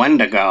legend of the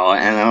Wendigo,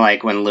 and then,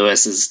 like, when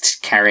Lewis is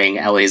carrying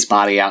Ellie's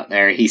body out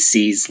there, he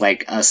sees,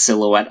 like, a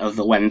silhouette of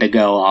the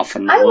Wendigo off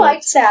in the woods. I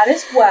liked that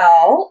as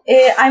well.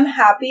 I'm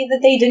happy that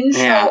they didn't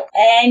show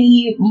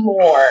any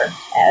more,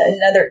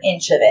 another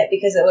inch of it,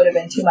 because it would have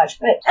been too much.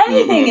 But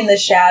anything in the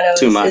shadows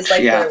is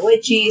like they're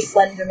witchy,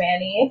 Slender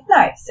Man-y. It's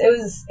nice.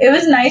 It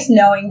was nice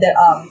knowing that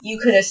you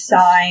could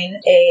assign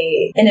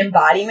an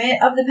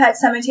embodiment of the pet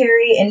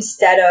cemetery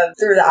instead of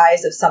through the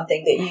eyes of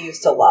something that you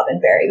used to love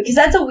and bury. Because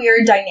that's a weird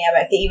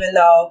dynamic, that even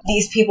though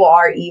these people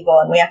are evil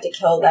and we have to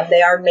kill them,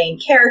 they are main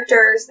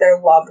characters. They're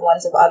loved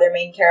ones of other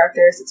main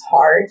characters. It's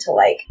hard to,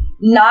 like,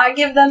 not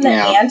give them the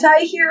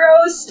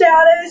anti-hero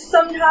status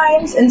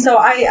sometimes. And so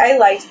I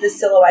liked the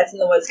silhouettes in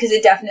the woods because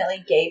it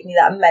definitely gave me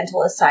that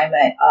mental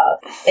assignment of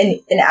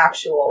an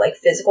actual, like,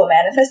 physical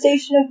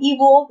manifestation of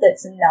evil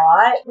that's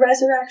not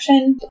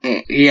resurrection.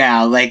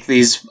 Yeah, like,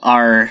 these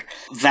are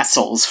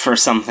vessels for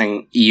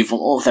something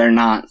evil. They're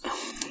not...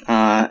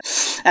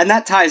 and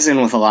that ties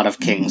in with a lot of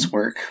King's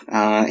work.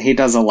 He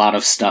does a lot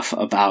of stuff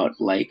about,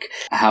 like,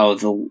 how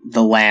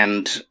the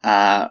land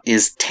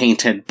is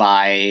tainted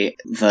by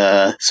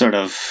the sort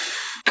of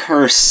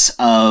curse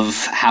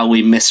of how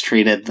we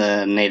mistreated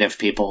the native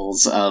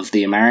peoples of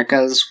the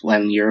Americas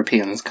when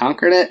Europeans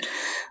conquered it.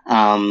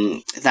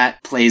 That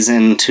plays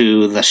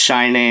into The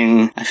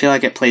Shining. I feel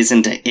like it plays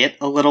into It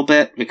a little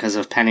bit because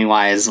of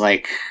Pennywise,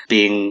 like,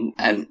 being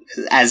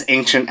as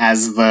ancient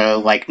as the,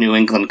 like, New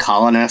England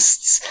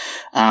colonists.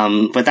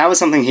 But that was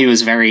something he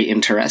was very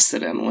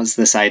interested in, was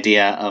this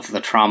idea of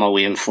the trauma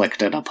we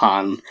inflicted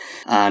upon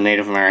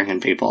Native American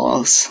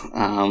peoples.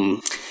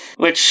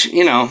 Which,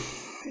 you know,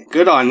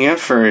 good on you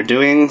for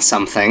doing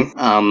something.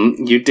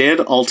 You did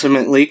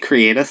ultimately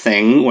create a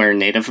thing where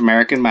Native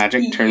American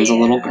magic turns a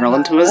little girl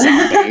into a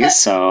zombie,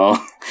 so...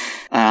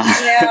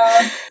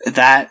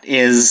 that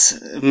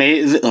is...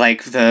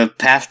 like, the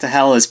path to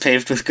hell is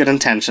paved with good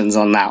intentions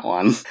on that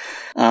one.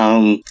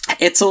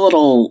 It's a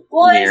little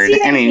weird.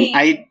 I mean,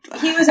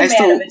 he was a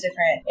man of a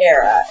different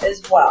era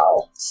as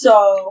well.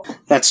 So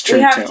that's true.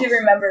 We have to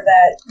remember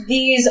that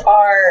these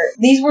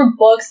were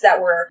books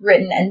that were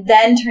written and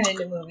then turned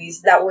into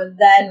movies that were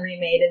then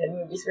remade into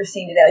movies we're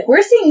seeing today. Like,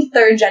 we're seeing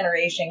third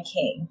generation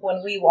King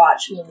when we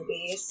watch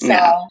movies. So.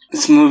 Yeah.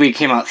 This movie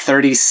came out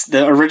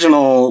the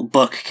original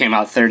book came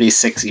out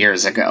 36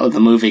 years ago. The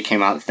movie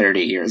came out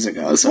 30 years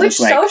ago. So which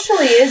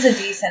socially is a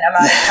decent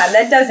amount of time.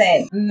 That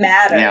doesn't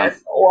matter. Yeah.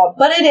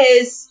 But it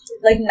is,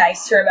 like,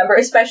 nice to remember,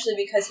 especially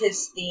because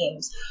his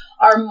themes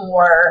are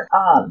more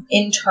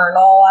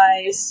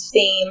internalized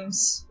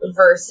themes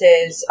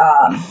versus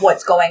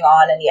what's going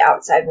on in the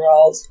outside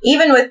world.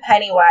 Even with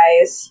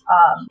Pennywise,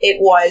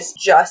 it was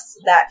just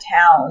that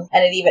town,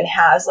 and it even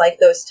has, like,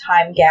 those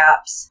time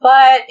gaps.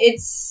 But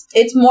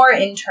it's more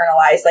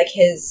internalized, like,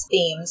 his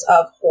themes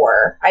of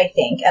horror, I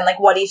think, and, like,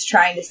 what he's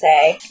trying to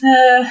say.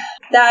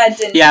 That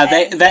didn't. Yeah,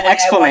 the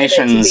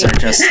explanations are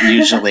just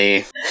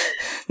usually...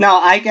 No,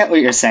 I get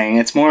what you're saying.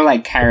 It's more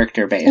like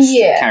character-based,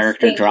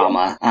 character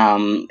drama.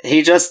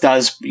 He just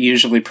does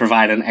usually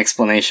provide an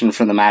explanation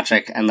for the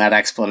magic, and that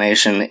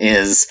explanation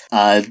is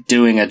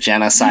doing a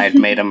genocide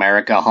made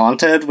America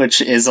haunted,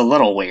 which is a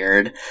little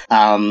weird.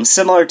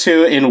 Similar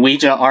to in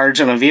Ouija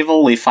Origin of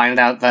Evil, we find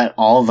out that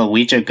all the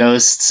Ouija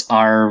ghosts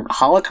are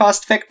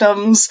Holocaust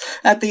victims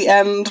at the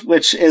end,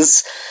 which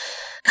is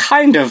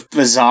kind of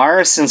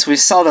bizarre, since we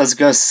saw those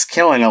ghosts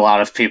killing a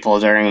lot of people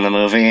during the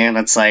movie, and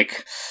it's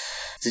like...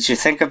 Did you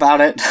think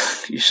about it?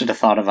 You should have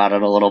thought about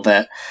it a little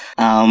bit.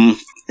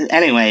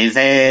 Anyway,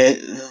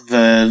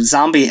 the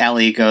zombie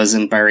Ellie goes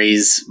and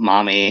buries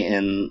Mommy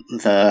in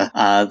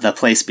the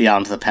place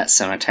beyond the pet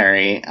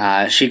cemetery.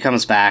 She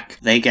comes back.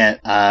 They get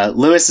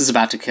Lewis is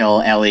about to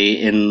kill Ellie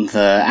in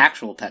the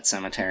actual pet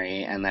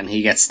cemetery, and then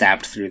he gets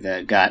stabbed through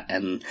the gut.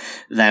 And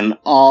then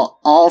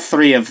all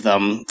three of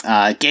them,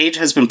 Gage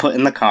has been put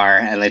in the car,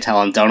 and they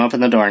tell him, "Don't open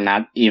the door,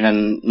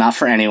 not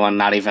for anyone,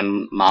 not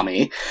even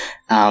Mommy."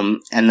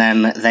 And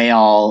then they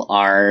all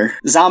are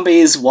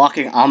zombies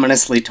walking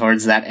ominously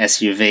towards that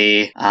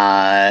SUV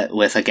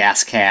with a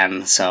gas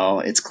can, so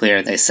it's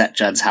clear they set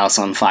Judd's house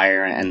on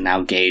fire, and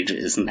now Gage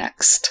is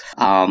next.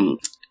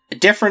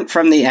 Different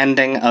from the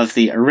ending of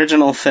the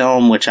original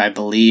film, which I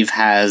believe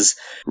has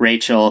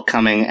Rachel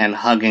coming and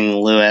hugging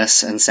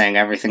Lewis and saying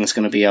everything's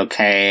going to be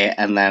okay,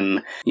 and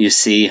then you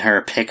see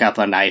her pick up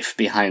a knife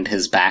behind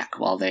his back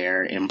while they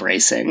are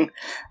embracing,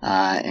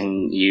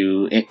 and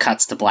it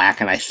cuts to black,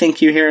 and I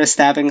think you hear a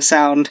stabbing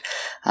sound.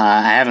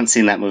 I haven't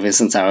seen that movie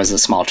since I was a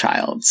small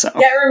child, so...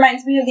 Yeah, it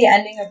reminds me of the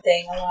ending of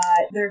Thing a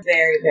lot. They're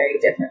very, very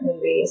different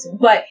movies,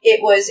 but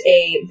it was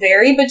a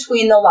very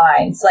between the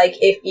lines, like,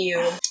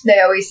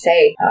 they always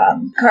say,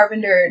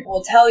 Carpenter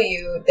will tell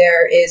you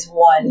there is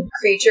one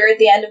creature at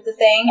the end of the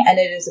thing, and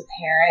it is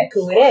apparent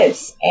who it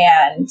is.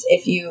 And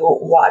if you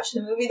watch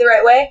the movie the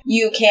right way,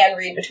 you can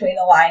read between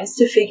the lines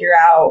to figure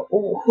out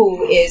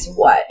who is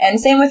what. And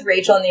same with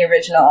Rachel in the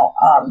original.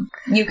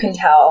 You can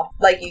tell,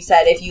 like you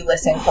said, if you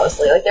listen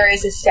closely. Like, there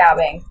is a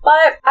stabbing.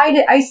 But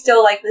I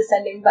still like this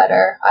ending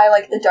better. I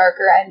like the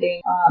darker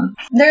ending.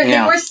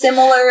 They were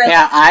similar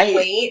in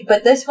weight,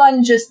 but this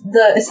one, just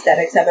the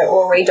aesthetics of it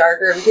were way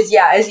darker because,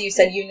 as you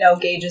said,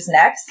 Gage is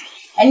next.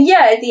 And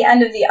at the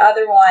end of the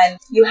other one,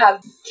 you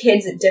have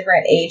kids at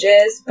different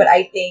ages, but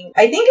I think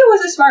it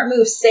was a smart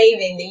move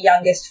saving the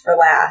youngest for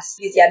last.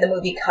 Because the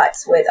movie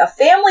cuts with a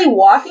family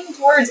walking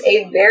towards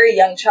a very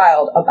young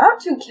child about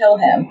to kill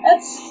him.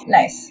 That's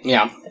nice.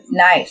 Yeah. It's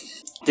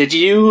nice. Did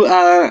you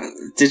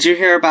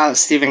hear about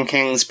Stephen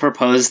King's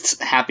proposed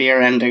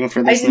happier ending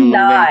for this new movie? I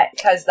did not,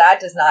 because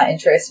that does not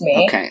interest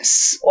me. Okay.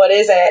 What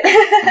is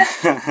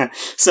it?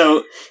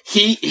 So,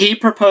 he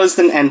proposed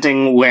an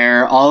ending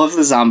where all of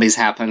the zombies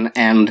happen,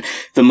 and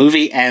the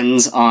movie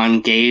ends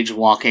on Gage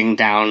walking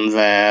down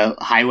the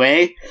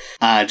highway,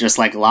 just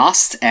like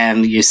Lost,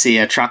 and you see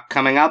a truck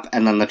coming up,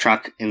 and then the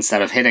truck,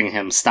 instead of hitting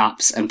him,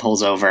 stops and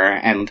pulls over,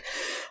 and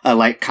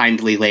a,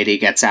 kindly lady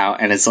gets out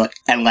and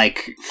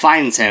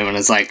finds him and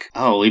is like,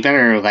 "Oh, we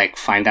better,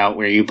 find out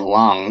where you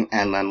belong,"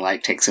 and then,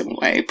 takes him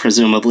away,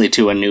 presumably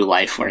to a new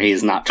life where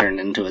he's not turned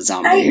into a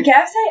zombie. I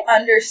guess I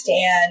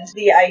understand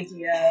the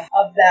idea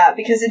of that,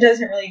 because it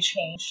doesn't really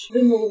change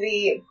the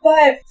movie,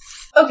 but...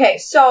 Okay,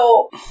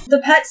 so the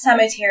pet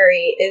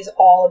cemetery is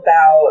all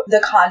about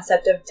the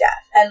concept of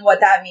death. and what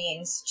that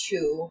means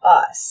to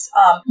us.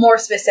 More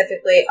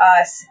specifically,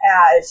 us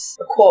as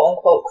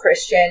quote-unquote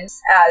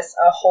Christians, as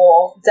a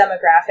whole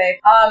demographic.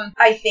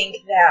 I think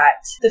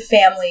that the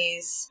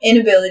family's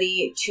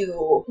inability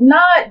to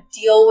not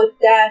deal with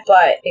death,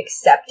 but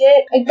accept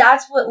it, like,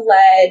 that's what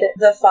led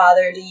the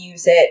father to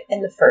use it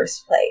in the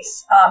first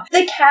place.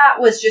 The cat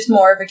was just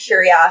more of a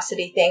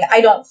curiosity thing.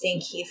 I don't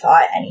think he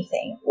thought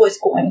anything was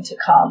going to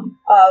come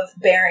of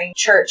burying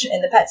Church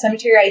in the pet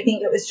cemetery. I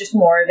think it was just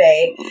more of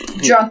a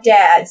drunk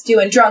dads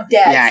doing drunk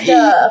dad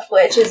stuff,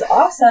 which is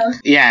awesome.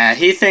 Yeah,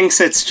 he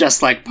thinks it's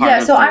just like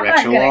part of the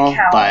ritual,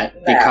 but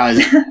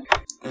because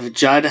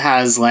Judd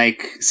has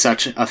like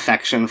such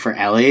affection for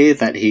Ellie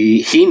that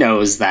he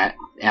knows that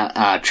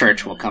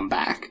Church will come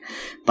back.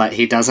 But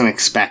he doesn't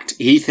expect,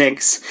 he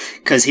thinks,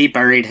 because he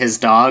buried his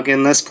dog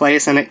in this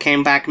place and it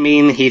came back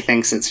mean, he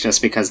thinks it's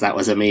just because that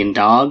was a mean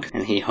dog,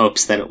 and he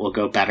hopes that it will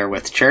go better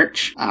with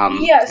Church. So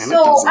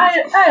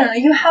I don't know,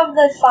 you have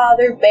the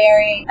father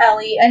burying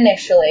Ellie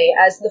initially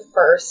as the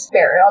first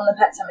burial in the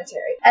pet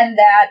cemetery, and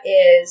that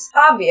is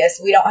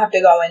obvious. We don't have to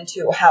go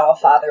into how a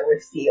father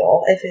would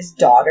feel if his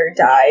daughter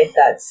died.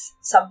 That's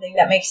something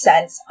that makes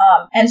sense.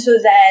 And so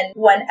then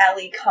when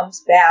Ellie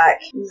comes back,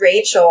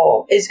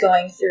 Rachel is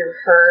going through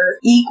her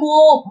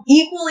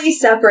equally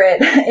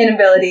separate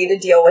inability to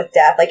deal with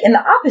death, like in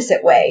the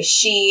opposite way.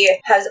 She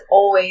has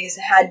always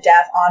had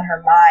death on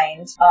her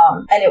mind,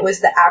 and it was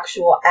the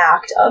actual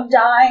act of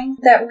dying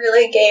that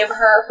really gave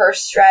her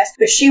stress,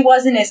 but she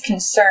wasn't as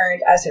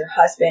concerned as her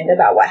husband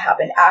about what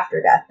happened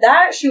after death.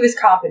 That she was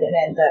confident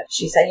in. That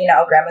she said,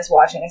 Grandma's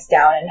watching us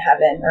down in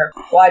heaven, or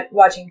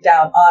watching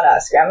down on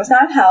us. Grandma's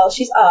not in hell,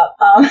 she's up.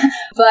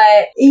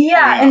 But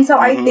yeah, and so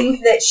I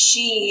think that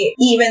she,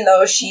 even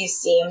though she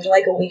seemed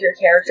like a weaker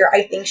character,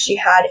 I think she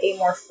had a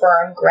more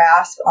firm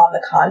grasp on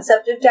the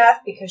concept of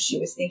death because she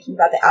was thinking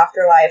about the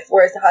afterlife,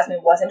 whereas the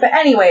husband wasn't. But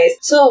anyways,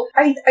 so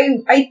I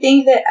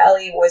think that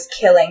Ellie was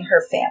killing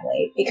her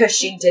family because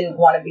she didn't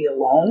want to be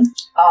alone,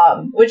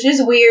 which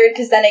is weird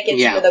because then it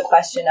gets into the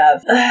question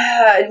of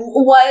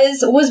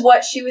was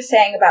what she was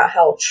saying about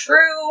hell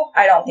true?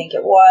 I don't think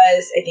it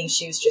was. I think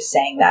she was just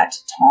saying that to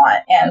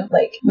taunt and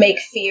like make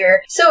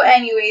fear. So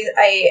anyways,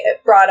 I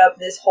brought up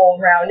this whole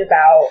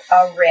roundabout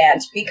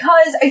rant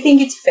because I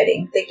think it's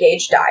fitting that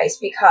Gage dies,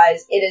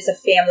 because it is a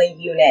family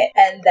unit,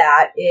 and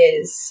that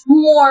is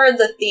more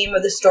the theme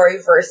of the story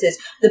versus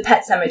the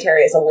pet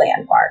cemetery as a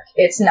landmark.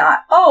 It's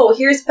not,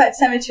 here's Pet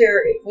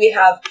Cemetery, we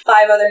have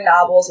 5 other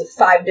novels with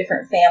 5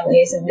 different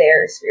families and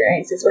their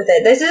experiences with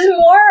it. This is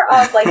more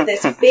of like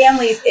this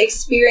family's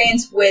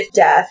experience with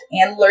death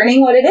and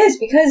learning what it is,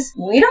 because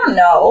we don't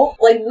know.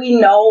 Like, we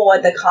know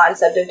what the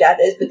concept of death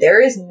is, but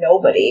there is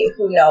nobody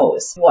who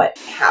knows what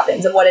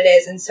happens and what it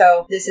is. And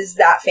so this is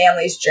that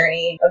family's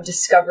journey of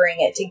discovering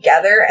it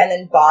together and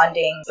then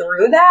bonding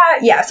through that.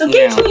 Yeah, so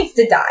Gage needs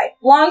to die.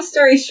 Long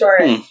story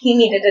short, he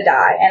needed to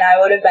die, and I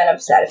would have been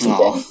upset if he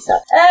didn't. So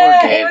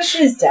it was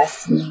his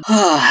destiny.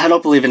 I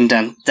don't believe in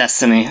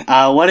destiny.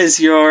 What is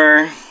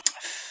your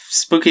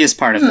spookiest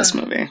part of this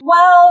movie?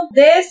 Well,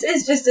 this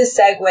is just a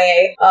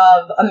segue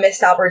of a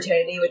missed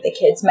opportunity with the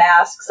kids'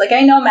 masks. Like,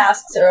 I know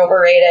masks are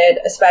overrated,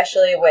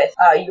 especially with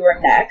You're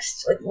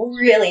Next. Like,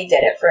 really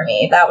did it for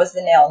me. That was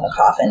the nail in the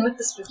coffin with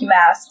the spooky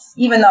masks,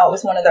 even though it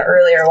was one of the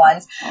earlier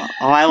ones.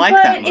 I like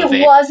that movie. But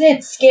it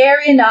wasn't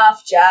scary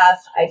enough,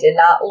 Jeff. I did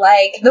not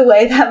like the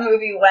way that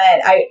movie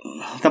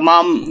went. The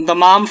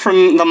mom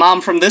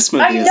from this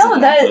movie. I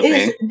know,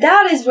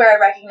 that is where I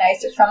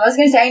recognized it from. I was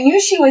going to say, I knew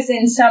she was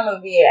in some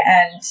movie,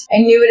 and I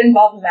knew it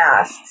involved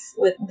masks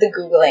with the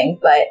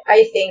Googling, but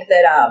I think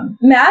that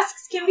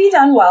masks can be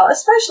done well,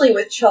 especially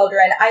with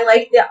children. I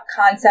like the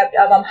concept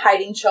of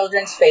hiding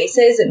children's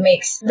faces. It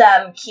makes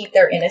them keep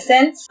their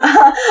innocence.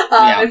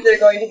 If they're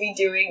going to be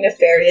doing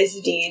nefarious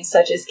deeds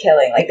such as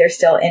killing, like, they're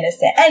still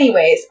innocent.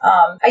 Anyways,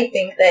 I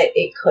think that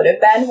it could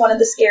have been one of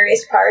the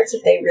scariest parts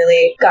if they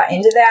really got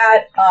into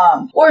that.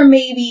 Or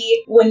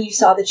maybe when you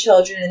saw the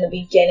children in the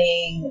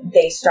beginning,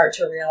 they start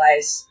to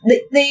realize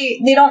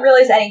they don't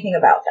realize anything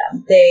about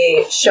them.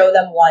 They show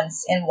them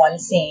once in one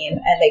scene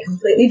and they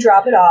completely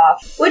drop it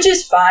off, which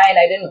is fine.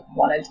 I didn't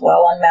want to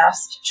dwell on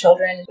masked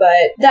children,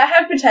 but that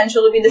had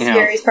potential to be the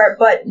scariest part,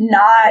 but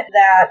not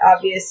that,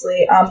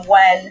 obviously.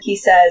 When he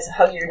says,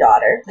 hug your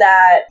daughter,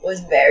 that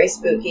was very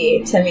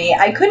spooky to me.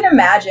 I couldn't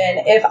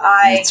imagine if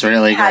I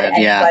had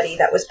anybody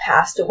that was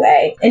passed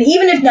away. And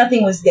even if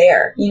nothing was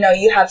there,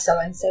 you have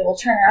someone say, well,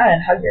 turn around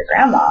and hug your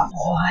grandma.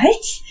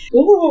 What?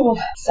 Ooh.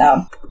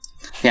 So.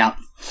 Yeah.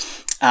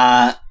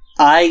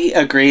 I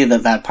agree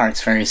that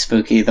part's very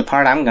spooky. The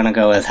part I'm going to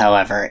go with,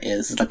 however,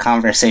 is the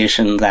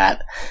conversation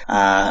that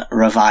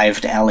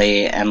revived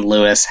Ellie and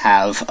Lewis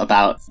have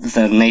about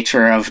the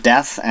nature of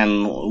death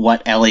and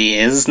what Ellie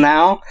is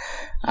now.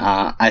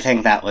 I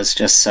think that was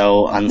just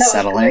so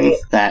unsettling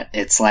that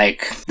it's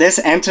like this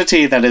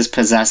entity that is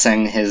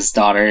possessing his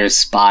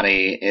daughter's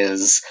body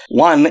is,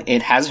 one,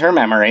 it has her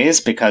memories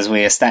because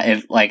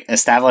it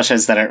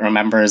establishes that it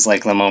remembers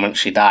like the moment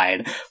she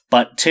died,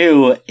 but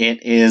 2,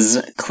 it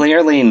is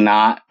clearly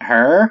not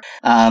her.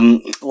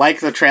 Like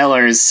the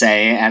trailers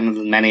say,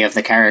 and many of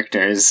the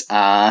characters,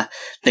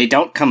 they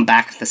don't come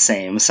back the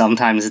same.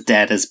 Sometimes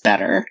dead is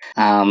better.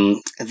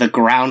 The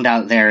ground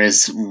out there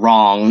is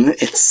wrong.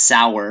 It's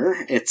sour.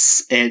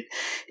 It's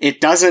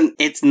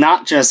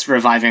not just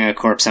reviving a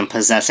corpse and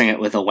possessing it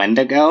with a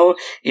Wendigo.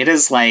 It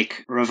is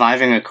like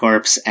reviving a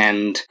corpse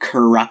and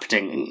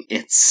corrupting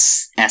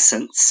its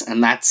essence.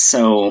 And that's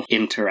so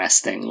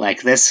interesting.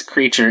 Like, this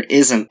creature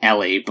isn't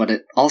Ellie, but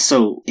it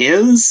also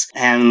is.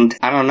 And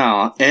I don't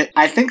know.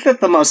 I think that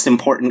the most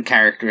important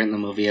character in the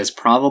movie is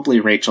probably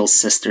Rachel's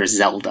sister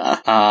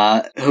Zelda,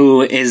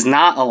 who is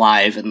not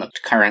alive in the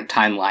current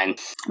timeline.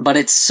 But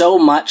it's so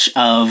much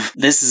of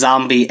this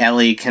zombie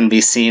Ellie can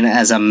be seen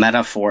as a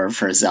metaphor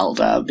for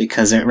Zelda,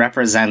 because it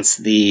represents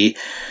the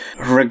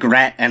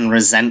regret and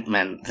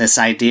resentment. This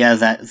idea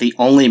that the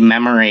only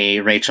memory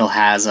Rachel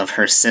has of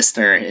her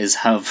sister is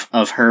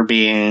of her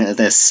being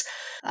this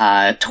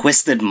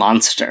twisted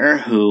monster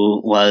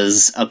who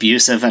was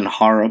abusive and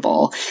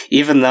horrible,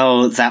 even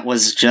though that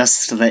was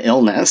just the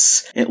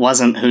illness. It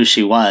wasn't who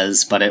she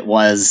was, but it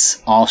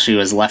was all she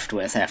was left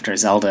with after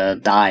Zelda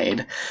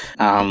died.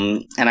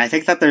 And I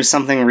think that there's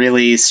something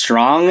really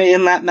strong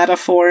in that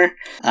metaphor.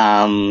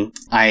 I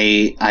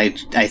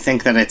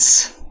think that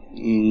it's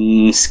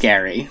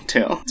scary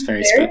too. It's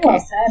very spooky. Well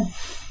said.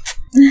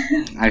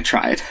 I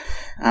tried.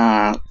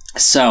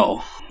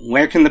 So,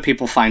 where can the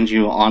people find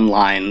you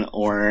online,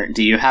 or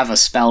do you have a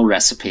spell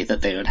recipe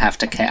that they would have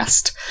to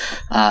cast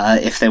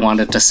if they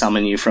wanted to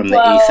summon you from the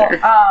ether?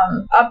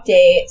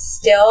 Update,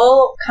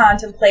 still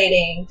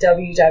contemplating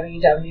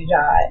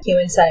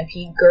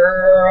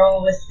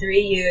www.humancenipedegirl with 3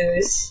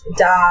 U's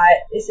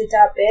 .biz?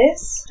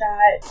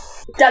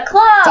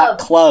 .club!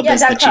 .club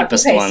is the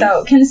cheapest one.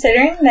 So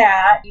considering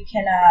that, you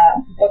can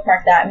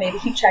bookmark that and maybe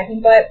keep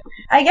checking, but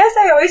I guess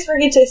I always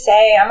forget to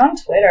say I'm on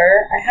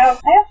Twitter. I have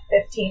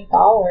 15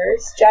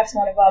 followers. Jeff's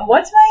one of them.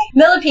 What's my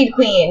Millipede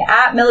Queen?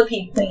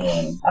 @Millipede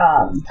Queen.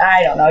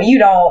 I don't know. You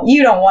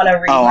don't want to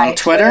read my on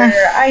Twitter?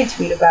 I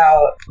tweet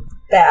about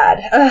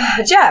bad.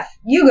 Jeff,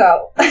 you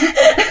go. You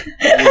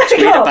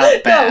tweet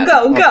about bad.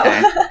 Go.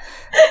 Okay.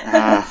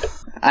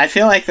 I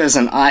feel like there's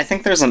an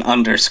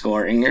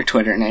underscore in your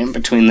Twitter name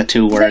between the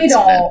 2 words.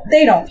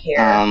 They don't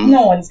care.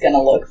 No one's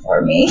gonna look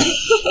for me.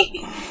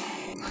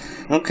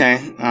 Okay.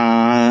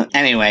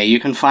 Anyway, you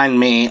can find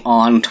me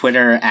on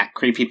Twitter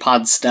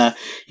 @CreepyPodsta.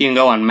 You can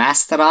go on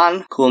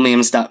Mastodon,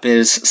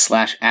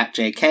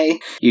 coolmemes.biz/@JK.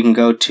 You can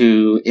go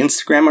to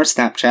Instagram or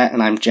Snapchat,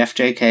 and I'm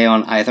JeffJK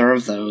on either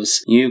of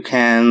those. You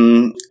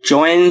can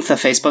join the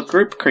Facebook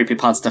group,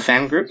 Creepypodsta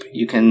Fan Group.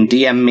 You can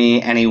DM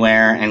me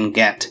anywhere and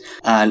get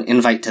an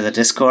invite to the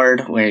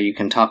Discord, where you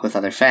can talk with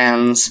other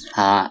fans.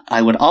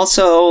 I would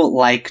also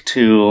like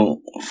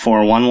to,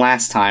 for one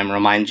last time,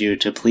 remind you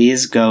to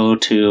please go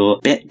to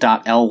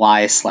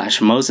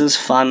bit.ly/Moses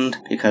Fund,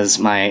 because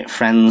my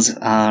friends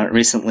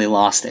recently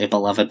lost a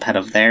beloved pet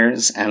of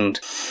theirs, and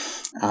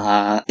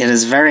it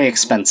is very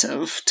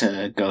expensive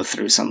to go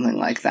through something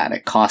like that.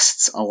 It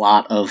costs a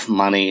lot of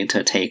money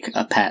to take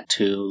a pet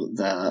to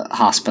the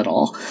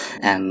hospital,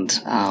 and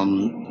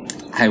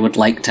I would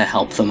like to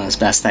help them as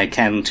best I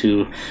can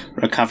to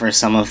recover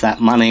some of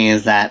that money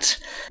that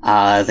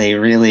they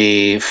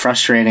really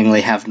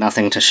frustratingly have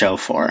nothing to show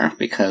for,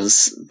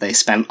 because they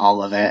spent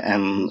all of it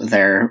and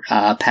their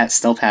pet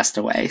still passed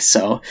away.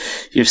 So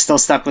you're still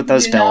stuck with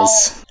those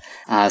bills.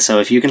 So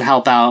if you can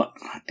help out,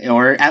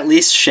 or at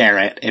least share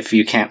it if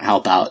you can't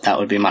help out, that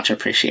would be much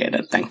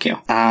appreciated. Thank you.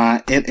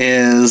 It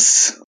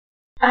is...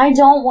 I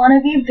don't want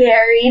to be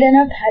buried in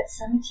a pet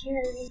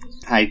cemetery.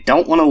 I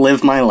don't want to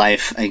live my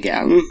life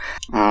again.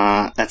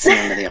 That's the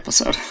end of the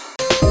episode.